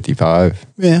 50, 55.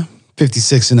 Yeah,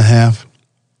 56 and a half,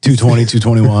 220,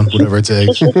 221, whatever it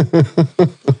takes.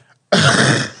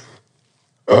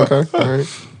 Okay, all right.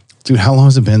 Dude, how long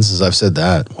has it been since I've said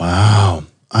that? Wow.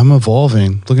 I'm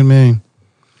evolving. Look at me.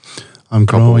 I'm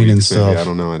growing and stuff. Maybe, I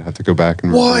don't know. I'd have to go back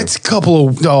and what?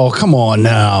 Oh, come on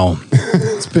now.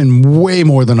 It's been way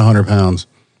more than 100 pounds.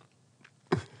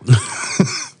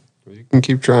 You can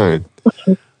keep trying.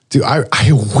 Dude, I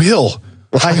will.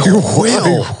 I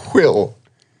will.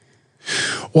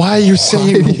 Why are you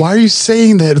saying? Why are you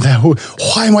saying that?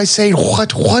 Why am I saying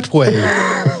what way?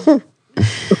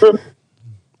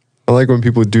 I like when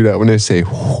people do that when they say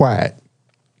what.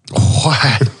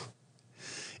 What?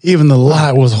 Even the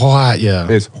lot was what? Yeah.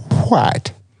 It's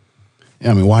what.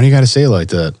 Yeah. I mean, why do you got to say it like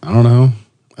that? I don't know.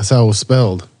 That's how it was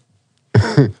spelled.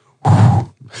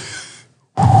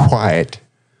 Quiet.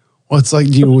 Well, it's like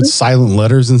with silent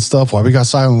letters and stuff. Why we got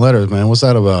silent letters, man? What's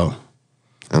that about?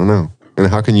 I don't know. And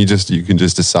how can you can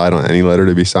just decide on any letter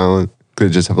to be silent? Could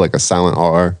it just have like a silent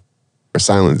R or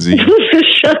silent Z?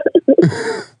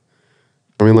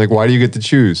 I mean, like, why do you get to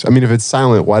choose? I mean, if it's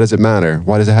silent, why does it matter?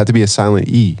 Why does it have to be a silent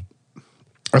E?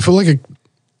 I feel like a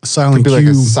silent Q. Like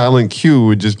a silent Q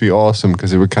would just be awesome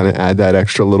because it would kind of add that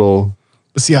extra little.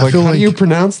 But see, I feel how like do you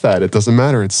pronounce that? It doesn't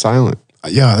matter. It's silent.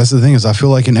 Yeah, that's the thing is I feel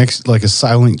like like a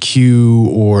silent Q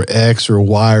or X or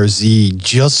Y or Z,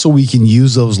 just so we can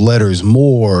use those letters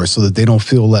more so that they don't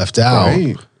feel left out.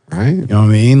 Right. You know what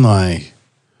I mean? Like,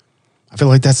 I feel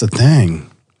like that's the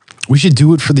thing. We should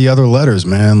do it for the other letters,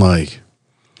 man. Like,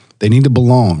 they need to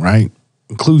belong, right?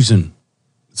 Inclusion.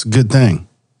 It's a good thing.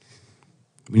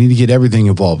 We need to get everything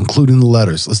involved, including the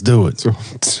letters. Let's do it.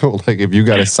 So like, if you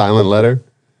got a silent letter,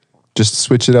 just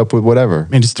switch it up with whatever.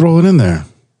 Man, just throw it in there.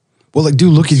 Well, like,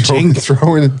 dude, look at Django.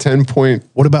 Throw in a 10-point.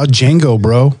 What about Django,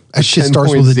 bro? That shit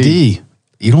starts with a D.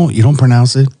 You don't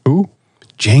pronounce it. Who?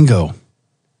 Django.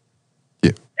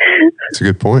 Yeah, that's a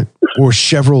good point. Or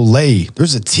Chevrolet.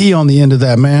 There's a T on the end of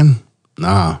that, man.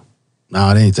 Nah,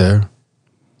 it ain't there.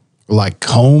 Or like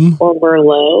comb. Or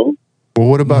Merlot. Well,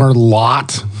 what about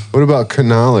Merlot? What about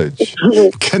knowledge?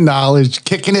 Knowledge.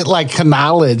 Kicking it like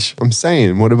knowledge. I'm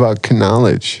saying, what about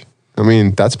knowledge? I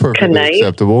mean, that's perfectly Knife?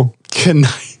 acceptable.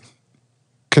 Knife.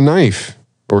 Knife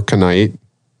or knight.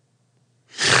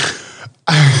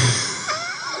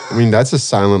 I mean, that's a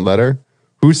silent letter.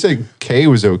 Who said K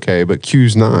was okay, but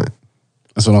Q's not?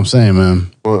 That's what I'm saying,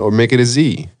 man. Or make it a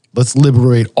Z. Let's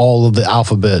liberate all of the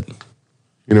alphabet.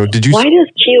 You know, did you? Why does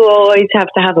Q always have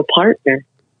to have a partner?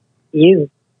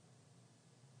 You.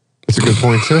 That's a good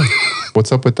point too.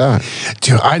 What's up with that?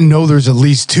 Dude, I know there's at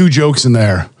least 2 jokes in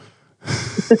there.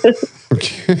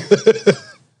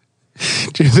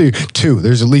 Two.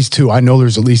 There's at least 2. I know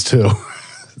there's at least 2.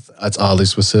 That's oddly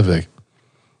specific.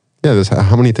 Yeah,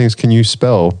 how many things can you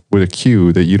spell with a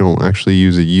Q that you don't actually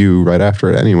use a U right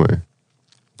after it anyway?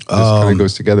 It just kind of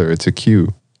goes together. It's a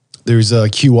Q. There's a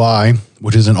QI,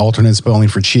 which is an alternate spelling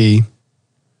for chi.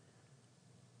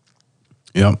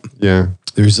 Yep. Yeah.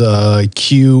 There's a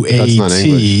QAT. That's not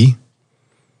English.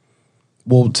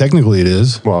 Well, technically it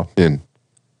is. Well,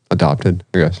 adopted,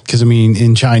 I guess. Because, I mean,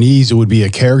 in Chinese, it would be a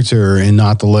character and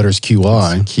not the letters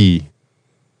QI. It's key.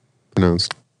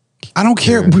 Pronounced. I don't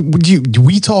care. Yeah.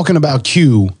 We talking about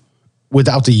Q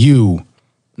without the U,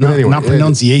 not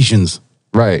pronunciations.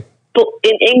 Right. But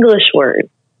in English word.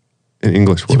 An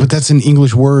English word. Yeah, but that's an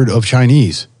English word of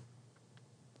Chinese.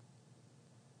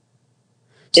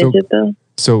 Is it though?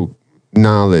 So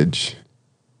knowledge,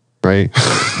 right?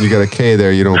 You got a K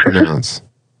there you don't pronounce.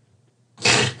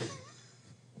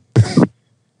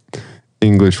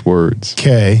 English words.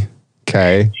 K.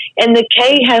 And the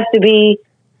K has to be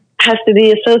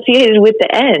associated with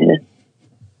the N.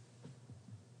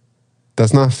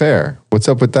 That's not fair. What's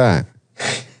up with that?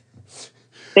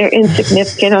 They're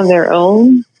insignificant on their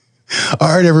own.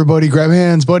 All right, everybody, grab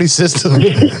hands, buddy system.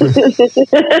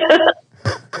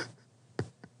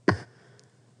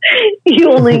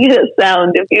 You only get a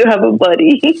sound if you have a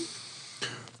buddy.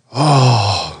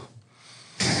 Oh.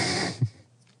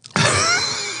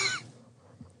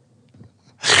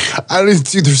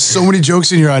 Dude, there's so many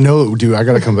jokes in here. I know, dude. I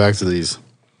got to come back to these.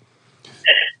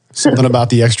 Something about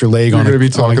the extra leg on. You're going to be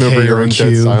talking over your own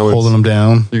dead silence, holding them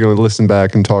down. You're going to listen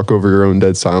back and talk over your own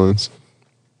dead silence.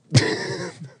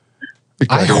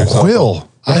 I will.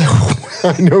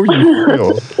 I know you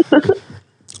will.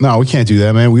 No, we can't do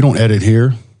that, man. We don't edit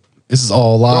here. This is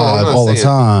all live, all the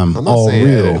time, all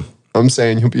real. Edit. I'm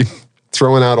saying you'll be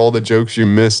throwing out all the jokes you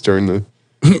missed during the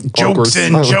jokes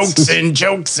and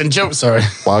jokes. Sorry.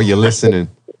 While you're listening.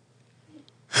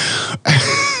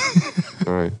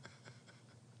 All right.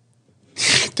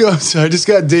 Dude, I'm sorry. I just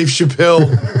got Dave Chappelle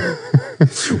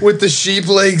with the sheep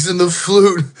legs and the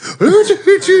flute. I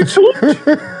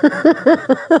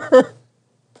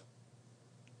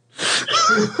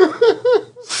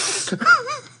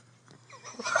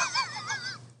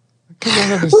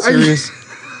cannot have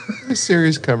a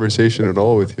serious conversation at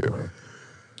all with you.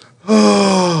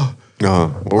 Oh,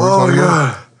 what were we talking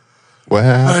about? What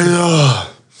happened?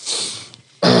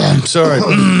 I'm sorry.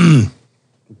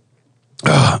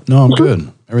 No, I'm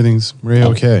good. Everything's really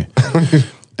okay.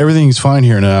 Everything's fine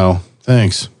here now.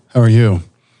 Thanks. How are you?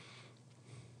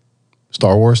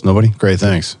 Star Wars? Nobody? Great,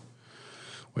 thanks.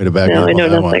 Way to back me No, up I on know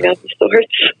that nothing one. of the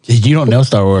sorts. You don't know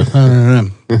Star Wars.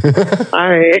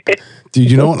 Sorry. Dude,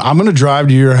 you know what? I'm going to drive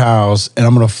to your house and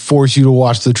I'm going to force you to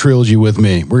watch the trilogy with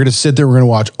me. We're going to sit there. We're going to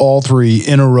watch all three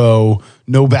in a row.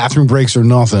 No bathroom breaks or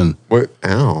nothing. What?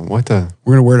 Ow, what the?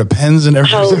 We're going to wear the pens and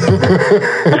everything.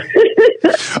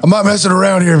 I'm not messing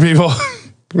around here, people.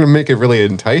 I'm going to make it really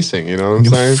enticing, you know what I'm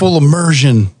saying? Full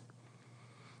immersion.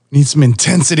 Need some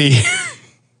intensity.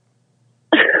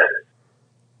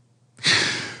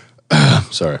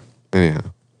 Sorry. Anyhow.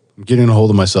 I'm getting a hold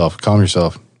of myself. Calm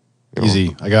yourself. Yeah.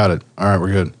 Easy. I got it. All right,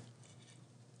 we're good.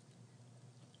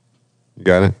 You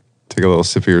got it? Take a little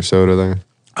sip of your soda there.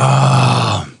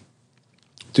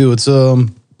 Dude, it's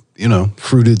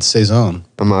fruited saison.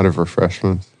 I'm out of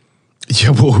refreshments.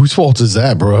 Yeah, well, whose fault is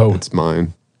that, bro? It's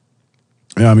mine.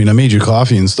 Yeah, I mean, I made you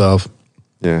coffee and stuff.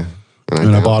 Yeah.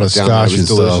 And I bought a scotch It was and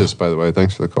delicious, stuff. by the way.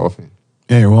 Thanks for the coffee.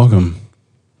 Yeah, you're welcome.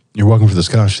 You're welcome for the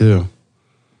scotch, too.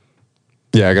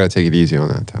 Yeah, I got to take it easy on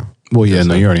that, though. Well, yeah,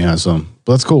 no, you already had some.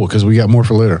 But that's cool, because we got more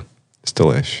for later. It's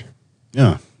delish.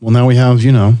 Yeah. Well, now we have,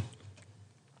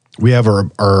 we have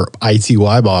our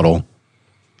ITY bottle.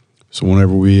 So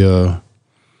whenever we,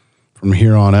 from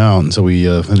here on out until we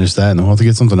finish that, and we'll have to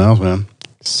get something else, man.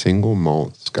 Single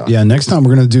malt scotch. Yeah, next time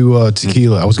we're going to do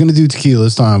tequila. I was going to do tequila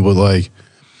this time, but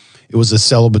it was a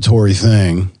celebratory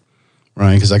thing,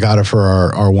 right? Because I got it for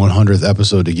our 100th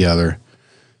episode together.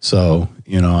 So,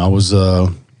 I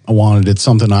wanted it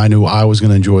something I knew I was going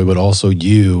to enjoy, but also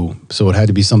you. So it had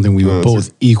to be something we would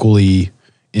both equally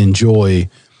enjoy,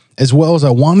 as well as I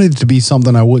wanted it to be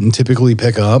something I wouldn't typically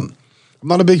pick up. I'm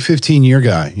not a big 15-year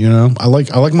guy, I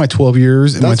like my 12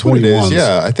 years and That's my 21s. what it is.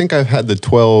 Yeah, I think I've had the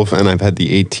 12 and I've had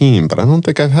the 18, but I don't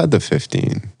think I've had the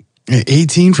 15.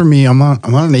 18 for me, I'm not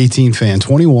an 18 fan.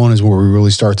 21 is where we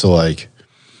really start to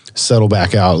settle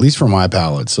back out, at least for my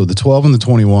palate. So the 12 and the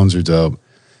 21s are dope.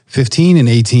 15 and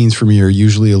 18s for me are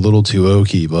usually a little too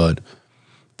oaky, but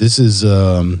this is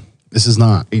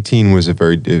not. 18 was a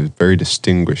very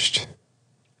distinguished.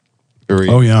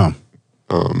 Oh yeah.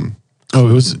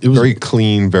 It was very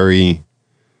clean,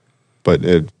 but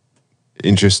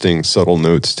interesting, subtle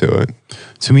notes to it.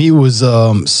 To me, it was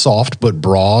soft but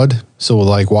broad. So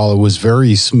while it was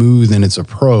very smooth in its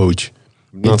approach,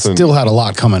 it still had a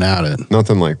lot coming at it.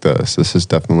 Nothing like this. This is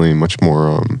definitely much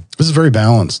more. This is very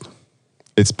balanced.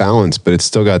 It's balanced, but it's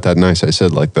still got that nice. I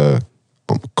said the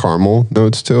caramel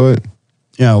notes to it.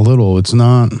 Yeah, a little. It's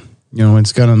not.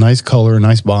 It's got a nice color,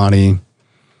 nice body.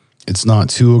 It's not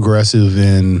too aggressive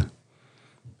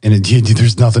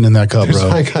there's nothing in that cup, bro.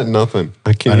 I got nothing.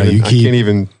 I can't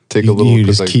even take a little. You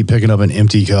just keep picking up an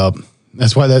empty cup.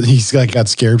 That's why he's got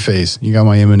scared face. You got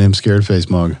my M&M scared face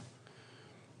mug.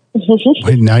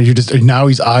 Wait, now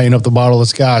he's eyeing up the bottle of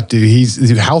scotch,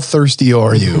 dude. How thirsty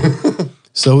are you?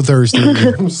 So thirsty.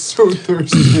 I'm so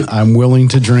thirsty. I'm willing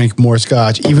to drink more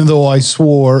scotch, even though I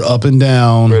swore up and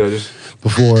down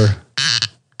before.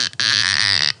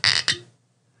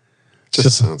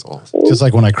 Just sounds awesome. Just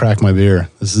like when I crack my beer.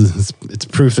 It's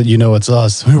proof that it's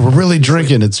us. We're really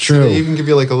drinking. It's true. They even give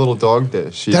you a little dog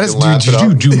dish. You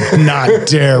do not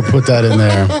dare put that in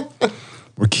there.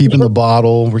 We're keeping the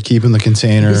bottle. We're keeping the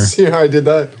container. See how I did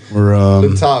that? We're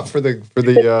the top for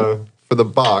the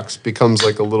box becomes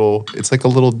like a little. It's like a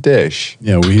little dish.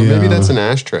 Yeah, maybe that's an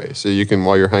ashtray, so you can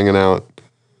while you're hanging out,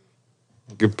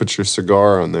 you can put your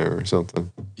cigar on there or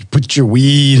something. You put your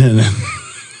weed in it.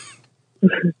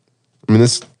 I mean,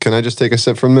 can I just take a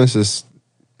sip from this?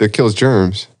 It kills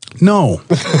germs. No,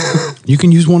 you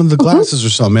can use one of the glasses or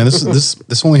something, man.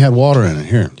 This only had water in it.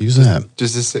 Here, use that.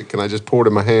 Just a sip. Can I just pour it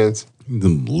in my hands?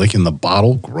 Licking the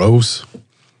bottle, gross.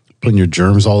 Putting your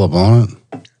germs all up on it.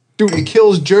 Dude, it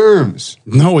kills germs.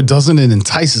 No, it doesn't. It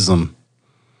entices them.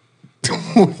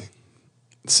 It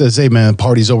says, "Hey, man,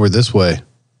 party's over this way."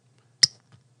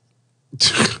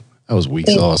 That was weak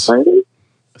sauce.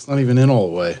 It's not even in all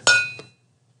the way.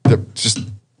 Just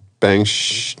bang.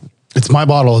 It's my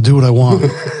bottle. I'll do what I want.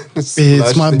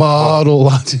 It's my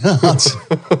bottle.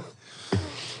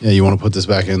 Yeah, you want to put this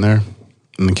back in there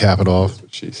and then cap it off? That's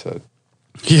what she said.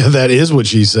 Yeah, that is what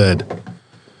she said.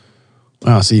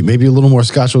 Wow, see, maybe a little more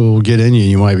scotch will get in you.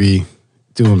 You might be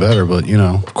doing better, but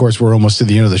of course, we're almost to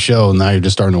the end of the show, and now you're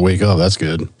just starting to wake up. That's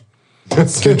good.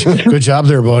 Good job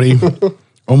there, buddy.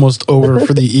 Almost over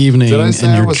for the evening, and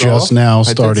you're just now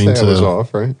starting to. I was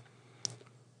off, right?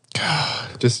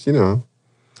 God, just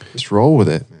roll with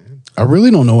it, man. I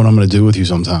really don't know what I'm going to do with you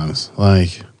sometimes. I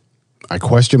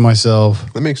question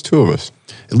myself. That makes two of us.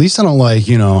 At least I don't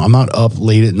I'm not up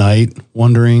late at night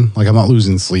wondering. I'm not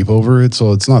losing sleep over it,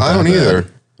 so it's not. I don't either,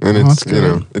 and it's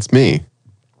it's me.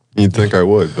 You'd think I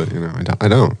would, but I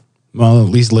don't. Well, at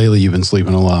least lately you've been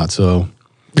sleeping a lot, so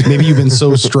maybe you've been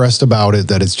so stressed about it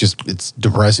that it's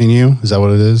depressing you. Is that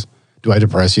what it is? Do I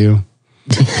depress you?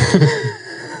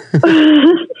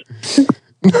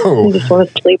 No. You just want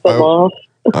to sleep them off.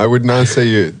 I would not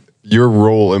say your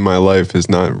role in my life is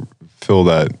not fill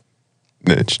that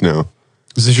niche. No.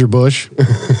 Is this your bush?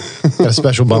 Got a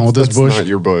special bond with this bush? That's not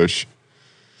your bush.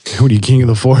 What are you, king of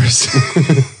the forest?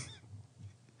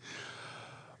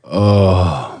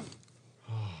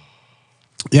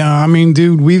 Yeah, I mean,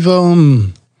 dude, we've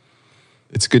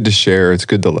It's good to share. It's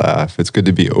good to laugh. It's good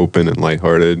to be open and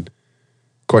lighthearted.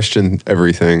 Question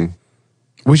everything.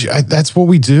 That's what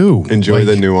we do. Enjoy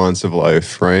the nuance of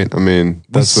life, right? I mean,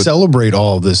 we celebrate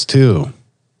all of this too.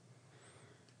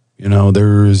 You know,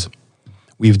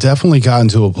 we've definitely gotten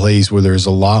to a place where there's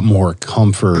a lot more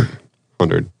comfort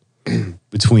 100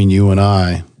 between you and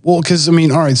I. Well, because I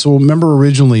mean, all right. So remember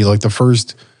originally, like the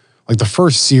first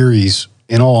series.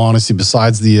 In all honesty,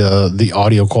 besides the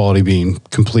audio quality being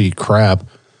complete crap,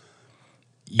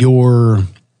 you're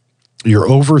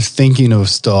overthinking of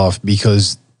stuff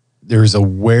because there's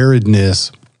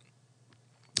awareness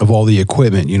of all the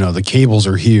equipment. You know, the cables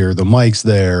are here, the mic's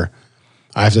there.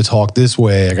 I have to talk this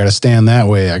way. I got to stand that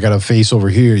way. I got to face over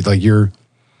here. Like you're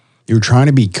trying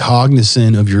to be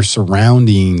cognizant of your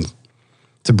surroundings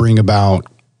to bring about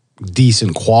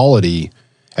decent quality.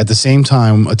 At the same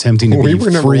time, attempting to be free. We were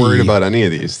never worried about any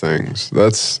of these things.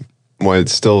 That's why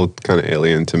it's still kind of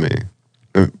alien to me.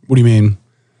 What do you mean?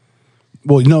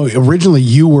 Well, no, originally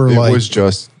you were it was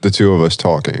just the two of us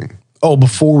talking. Oh,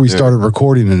 before we started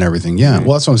recording and everything. Yeah. Mm-hmm.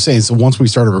 Well, that's what I'm saying. So once we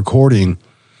started recording,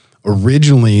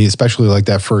 originally, especially like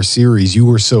that first series, you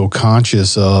were so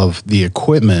conscious of the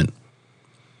equipment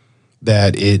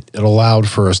that it allowed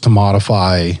for us to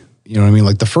modify, you know what I mean?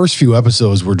 Like the first few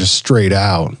episodes were just straight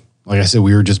out. Like I said,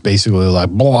 we were just basically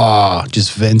like, blah,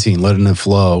 just venting, letting it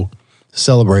flow,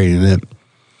 celebrating it.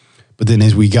 But then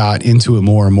as we got into it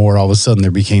more and more, all of a sudden there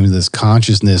became this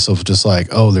consciousness of just like,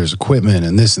 oh, there's equipment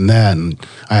and this and that. And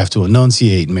I have to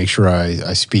enunciate and make sure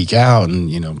I speak out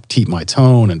and, you know, keep my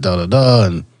tone and da-da-da.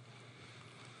 And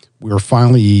we were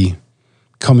finally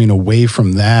coming away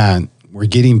from that. We're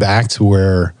getting back to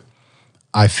where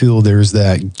I feel there's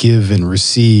that give and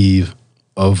receive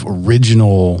of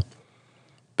original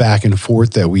back and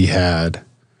forth that we had,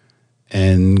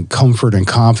 and comfort and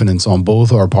confidence on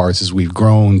both our parts as we've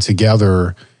grown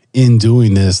together in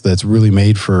doing this. That's really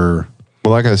made for.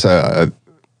 Well, like I said,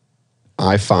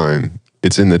 I find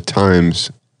it's in the times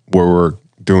where we're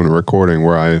doing a recording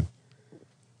where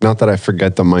not that I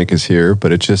forget the mic is here,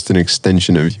 but it's just an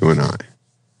extension of you and I.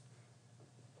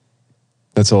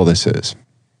 That's all this is.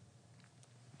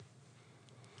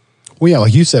 Well, yeah,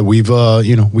 like you said, we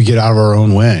get out of our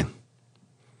own way.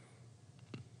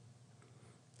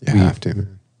 You have to,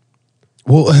 man.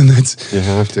 Well, and that's... You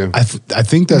have to. I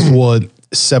think that's what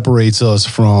separates us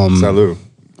from... Salud.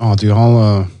 Oh, dude,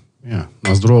 na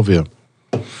zdrowie.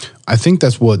 I think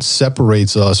that's what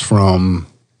separates us from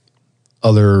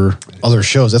other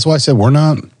shows. That's why I said we're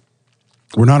not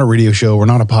a radio show. We're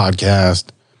not a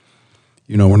podcast.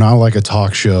 You know, we're not like a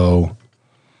talk show.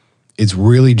 It's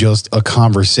really just a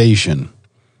conversation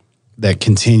that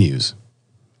continues.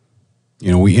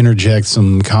 You know, we interject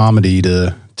some comedy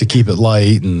to keep it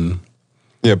light, and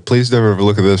yeah, please never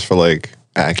look at this for like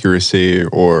accuracy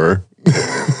or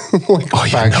like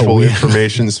factual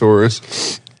information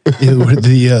source.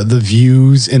 The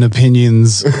views and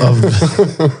opinions of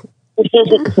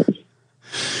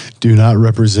do not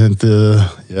represent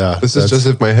This is just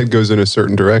if my head goes in a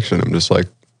certain direction, I'm just like,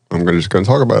 I'm just going to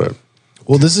talk about it.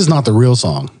 Well, this is not the real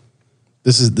song.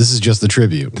 This is just the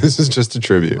tribute. This is just a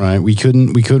tribute, right? We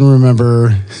couldn't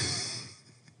remember.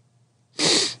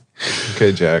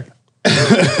 Okay, Jack.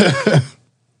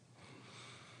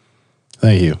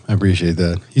 Thank you. I appreciate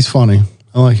that. He's funny.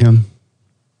 I like him.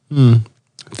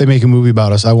 If they make a movie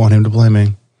about us, I want him to play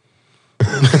me.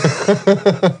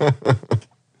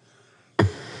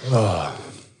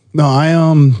 No,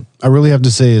 I really have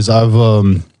to say is I've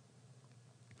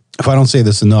if I don't say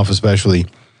this enough, especially,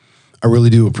 I really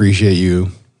do appreciate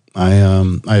you.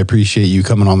 I appreciate you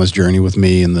coming on this journey with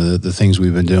me and the things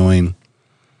we've been doing.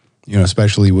 You know,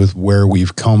 especially with where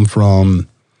we've come from,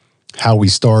 how we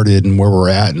started, and where we're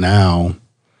at now,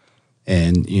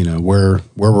 and you know where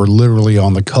we're literally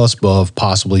on the cusp of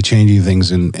possibly changing things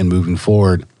and moving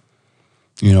forward.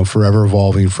 You know, forever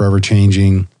evolving, forever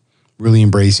changing. Really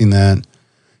embracing that.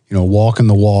 You know, walking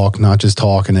the walk, not just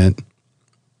talking it.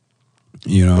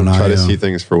 You know, try to see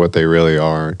things for what they really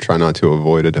are. Try not to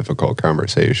avoid a difficult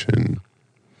conversation.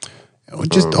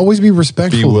 Just always be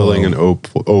respectful. Be willing and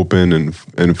open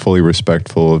and fully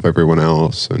respectful of everyone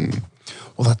else. And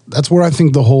Well, that's where I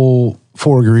think the whole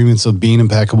 4 agreements of being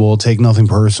impeccable, take nothing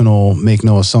personal, make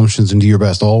no assumptions, and do your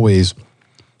best always.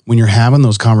 When you're having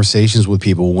those conversations with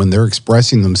people, when they're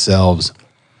expressing themselves,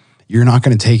 you're not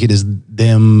going to take it as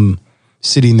them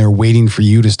sitting there waiting for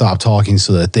you to stop talking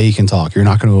so that they can talk. You're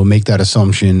not going to make that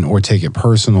assumption or take it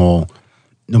personal,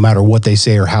 no matter what they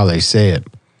say or how they say it.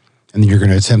 And then you're going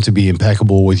to attempt to be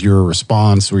impeccable with your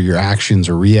response or your actions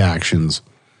or reactions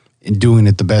and doing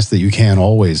it the best that you can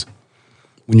always.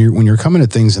 When you're coming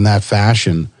at things in that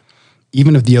fashion,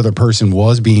 even if the other person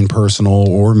was being personal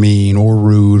or mean or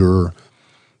rude or,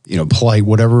 polite,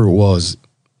 whatever it was,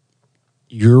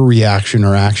 your reaction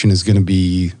or action is going to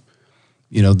be,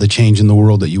 the change in the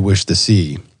world that you wish to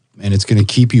see. And it's going to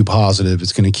keep you positive.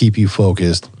 It's going to keep you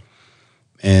focused.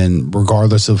 And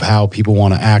regardless of how people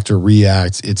want to act or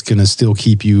react, it's going to still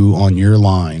keep you on your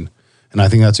line. And I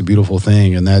think that's a beautiful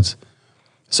thing. And that's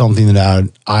something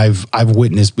that I've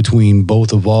witnessed between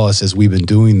both of us as we've been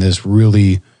doing this,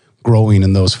 really growing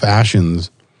in those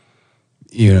fashions,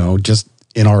 just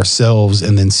in ourselves,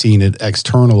 and then seeing it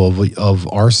external of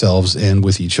ourselves and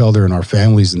with each other and our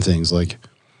families and things. Like,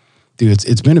 dude,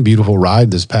 it's been a beautiful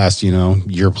ride this past,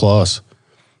 year plus,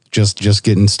 just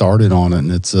getting started on it.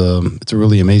 And it's a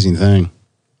really amazing thing.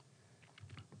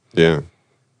 Yeah.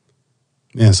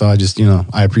 Yeah. So I just,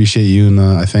 I appreciate you and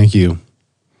I thank you.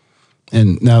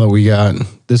 And now that we got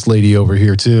this lady over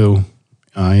here too,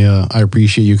 I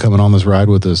appreciate you coming on this ride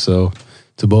with us. So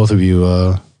to both of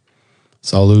you,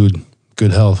 salud,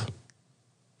 good health.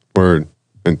 Word.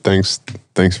 And thanks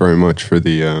very much for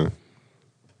the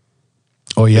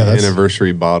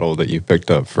anniversary bottle that you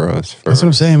picked up for us. That's what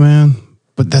I'm saying, man.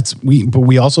 But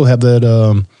we also have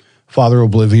that Father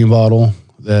Oblivion bottle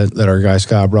that our guy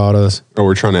Scott brought us. Oh,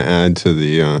 we're trying to add to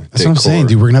the That's what I'm saying,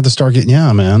 dude. We're gonna have to start getting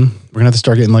We're gonna have to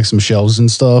start getting like some shelves and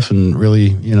stuff and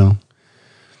really,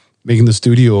 making the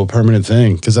studio a permanent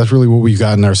thing, because that's really what we've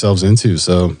gotten ourselves into.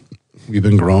 So we've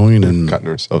been growing and gotten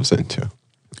ourselves into.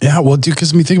 Yeah, well, dude,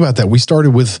 because think about that. We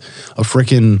started with a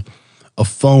phone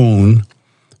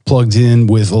plugged in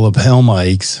with lapel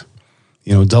mics,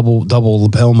 double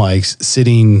lapel mics,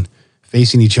 sitting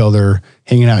facing each other,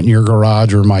 hanging out in your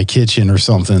garage or my kitchen or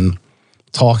something,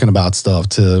 talking about stuff,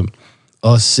 to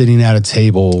us sitting at a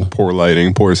table. Poor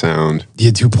lighting, poor sound.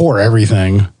 Yeah, to poor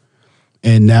everything.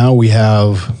 And now we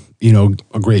have,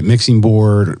 a great mixing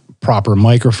board, proper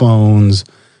microphones,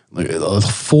 like a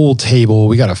full table.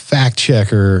 We got a fact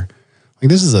checker. Like,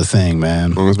 this is a thing,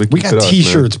 man. As long as we got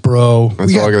t-shirts, bro.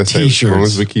 That's all I gotta say. As long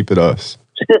as we keep it us.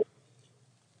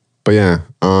 But yeah,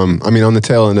 on the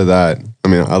tail end of that,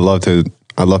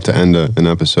 I love to end an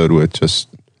episode with just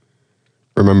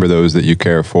remember those that you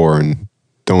care for, and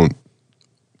don't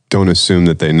assume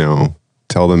that they know.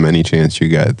 Tell them any chance you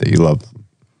get that you love them.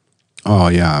 Oh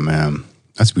yeah, man,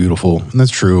 that's beautiful and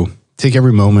that's true. Take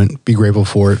every moment, be grateful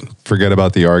for it. Forget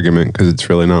about the argument, because it's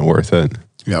really not worth it.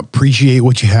 Yeah, appreciate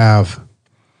what you have.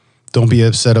 Don't be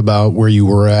upset about where you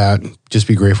were at. Just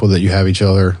be grateful that you have each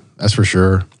other. That's for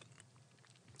sure.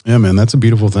 Yeah, man, that's a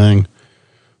beautiful thing.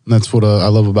 And that's what I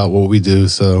love about what we do.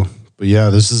 So, but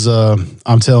yeah, this is,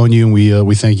 I'm telling you,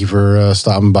 we thank you for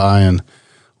stopping by and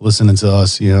listening to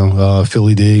us,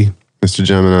 Philly D. Mr.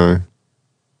 Gemini.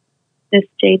 Miss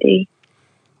JD.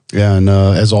 Yeah, and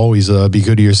as always, be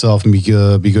good to yourself and be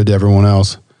good to everyone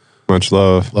else. Much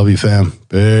love. Love you, fam.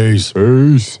 Peace.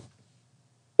 Peace.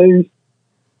 Peace.